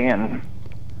anyway, and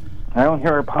I don't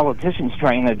hear our politicians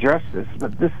trying to address this,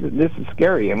 but this is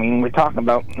scary. I mean, we're talking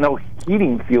about no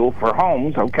heating fuel for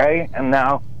homes, okay, and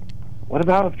now what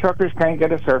about if truckers can't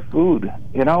get us our food,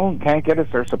 can't get us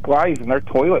our supplies and our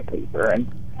toilet paper, and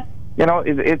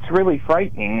it's really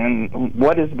frightening, and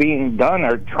what is being done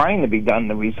or trying to be done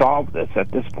to resolve this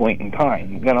at this point in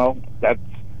time, that's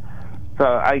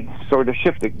I sort of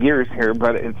shifted gears here,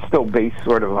 but it's still based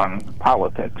sort of on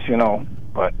politics,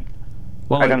 but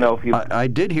well, I don't know if you... I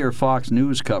did hear Fox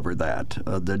News cover that,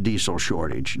 the diesel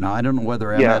shortage. Now, I don't know whether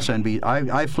MSNBC...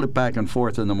 I flip back and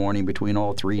forth in the morning between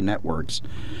all three networks,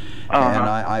 and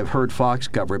I've heard Fox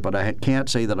cover it, but I can't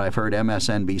say that I've heard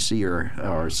MSNBC or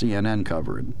CNN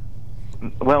cover it.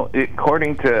 Well,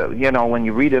 according to, when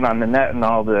you read it on the net and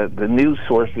all the news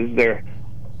sources, they're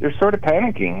sort of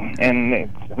panicking, and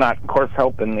it's not, of course,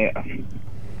 helping the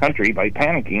country by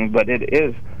panicking, but it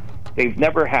is. They've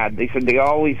never had, they said they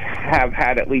always have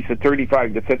had at least a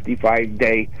 35 to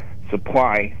 55-day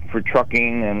supply for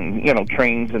trucking and,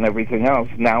 trains and everything else.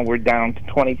 Now we're down to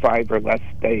 25 or less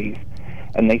days.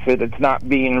 And they said it's not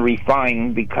being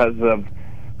refined because of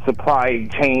supply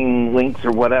chain links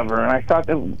or whatever. And I thought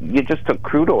that you just took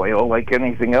crude oil like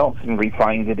anything else and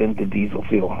refined it into diesel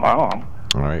fuel. Oh.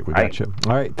 All right, we got you.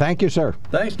 All right, thank you, sir.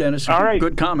 Thanks, Dennis. All right.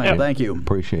 Good comment. Yeah. Thank you.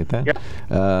 Appreciate that. Yep.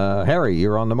 Harry,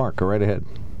 you're on the mark. Go right ahead.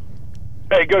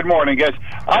 Hey, good morning, guys.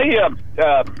 I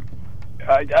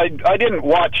didn't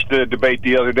watch the debate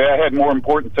the other day. I had more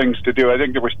important things to do. I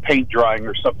think there was paint drying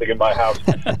or something in my house.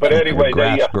 But anyway,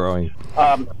 grass growing.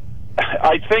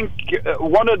 I think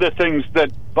one of the things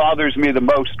that bothers me the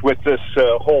most with this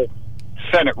whole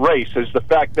Senate race is the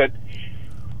fact that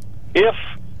if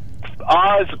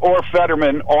Oz or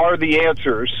Fetterman are the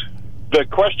answers, the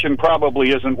question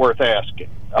probably isn't worth asking.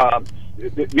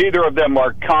 Neither of them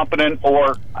are competent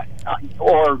or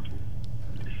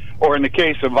in the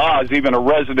case of Oz, even a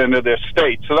resident of this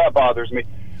state. So that bothers me.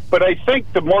 But I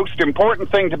think the most important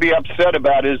thing to be upset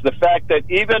about is the fact that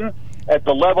even at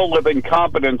the level of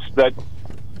incompetence that,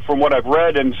 from what I've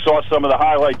read and saw some of the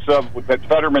highlights of that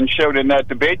Fetterman showed in that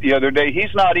debate the other day,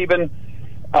 he's not even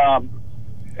at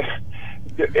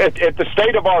the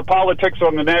state of our politics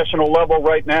on the national level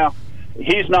right now.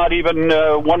 He's not even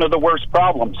one of the worst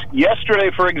problems. Yesterday,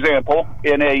 for example,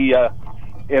 in a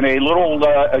little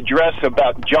address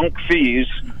about junk fees,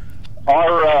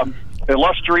 our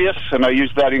illustrious, and I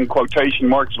use that in quotation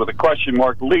marks with a question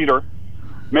mark, leader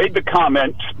made the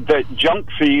comment that junk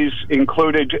fees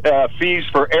included fees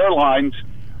for airlines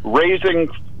raising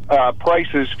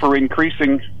prices for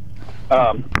increasing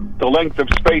the length of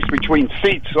space between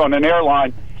seats on an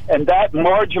airline, and that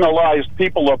marginalized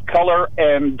people of color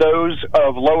and those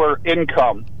of lower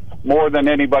income more than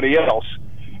anybody else.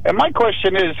 And my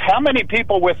question is, how many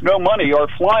people with no money are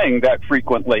flying that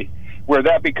frequently where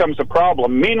that becomes a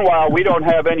problem? Meanwhile, we don't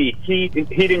have any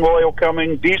heating oil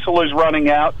coming. Diesel is running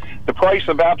out. The price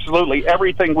of absolutely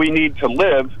everything we need to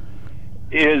live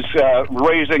is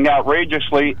raising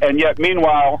outrageously. And yet,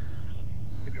 meanwhile,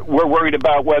 we're worried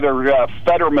about whether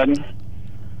Fetterman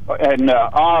and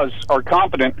Oz are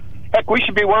competent. Heck, we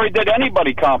should be worried that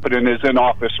anybody competent is in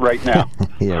office right now.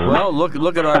 Yeah, well,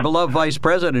 look at our beloved vice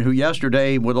president, who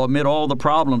yesterday, amid all the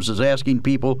problems, is asking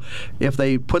people if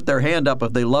they put their hand up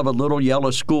if they love a little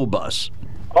yellow school bus.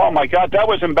 Oh my God, that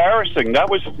was embarrassing.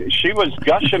 She was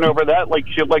gushing over that like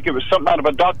it was something out of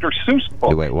a Dr. Seuss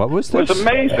book. Wait, what was this? It was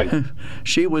amazing.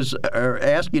 She was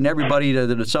asking everybody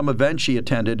at some event she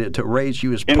attended to raise. She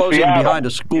was In posing Seattle. behind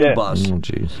a school bus. Oh,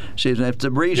 jeez. She said,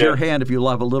 "To raise your hand if you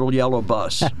love a little yellow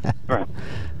bus." Right.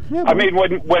 I mean,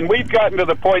 when we've gotten to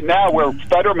the point now where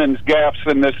Fetterman's gaffes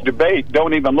in this debate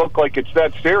don't even look like it's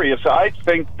that serious, I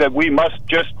think that we must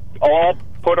just all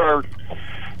put our,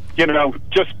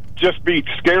 just be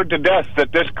scared to death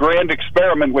that this grand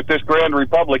experiment with this grand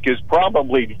republic is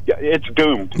probably, it's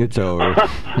doomed. It's over.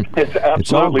 It's absolutely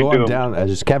it's all going doomed. down,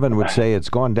 as Kevin would say, it's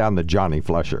going down the Johnny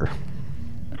Flusher.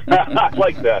 I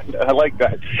like that.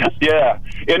 Yeah,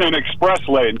 in an express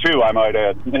lane too, I might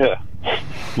add. Yeah.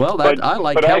 Well, I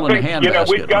like Helen Handbasket.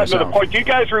 We've gotten to the point. Do you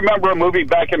guys remember a movie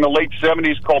back in the late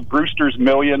 '70s called Brewster's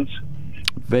Millions?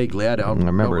 Vaguely, I don't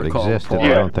remember it existed. I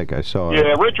don't think I saw it.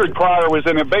 Yeah, Richard Pryor was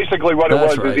in it. Basically, what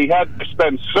That's it was right. is he had to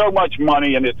spend so much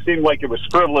money, and it seemed like it was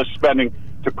frivolous spending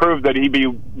to prove that he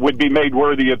would be made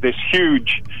worthy of this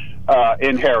huge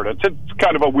inheritance. It's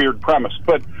kind of a weird premise,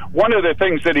 but one of the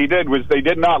things that he did was they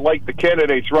did not like the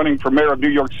candidates running for mayor of New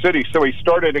York City, so he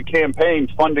started a campaign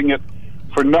funding it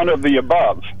for none of the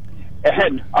above.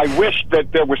 And I wish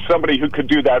that there was somebody who could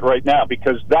do that right now,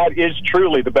 because that is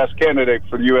truly the best candidate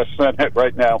for the U.S. Senate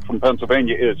right now from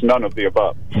Pennsylvania is none of the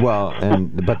above. Well,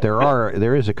 but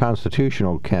there is a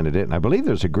constitutional candidate, and I believe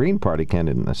there's a Green Party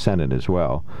candidate in the Senate as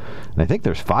well. And I think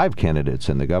there's 5 candidates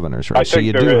in the governor's race. I think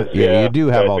you do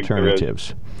have I think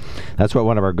alternatives. That's what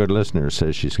one of our good listeners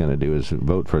says she's going to do, is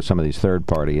vote for some of these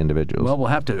third-party individuals. Well, we'll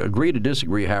have to agree to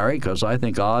disagree, Harry, because I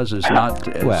think Oz is not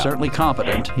certainly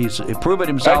competent. He's proven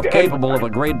himself capable of a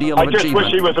great deal of achievement. I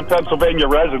just wish he was a Pennsylvania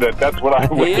resident. That's what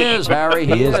I wish. He is, Harry.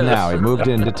 He is now. He moved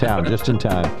into town just in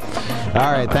time.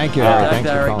 All right. Thank you, Harry. Thanks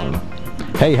for calling.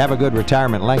 Hey, have a good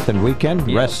retirement lengthened weekend.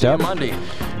 Yeah, Rest see you up. Monday.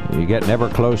 You're getting ever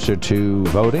closer to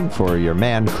voting for your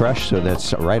man crush, so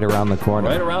that's right around the corner.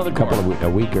 Right around the corner. A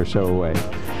week or so away.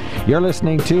 You're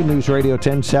listening to News Radio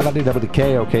 1070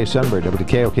 WKOK Sunbury.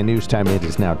 WKOK News Time. It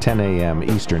is now 10 a.m.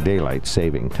 Eastern Daylight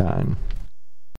Saving Time.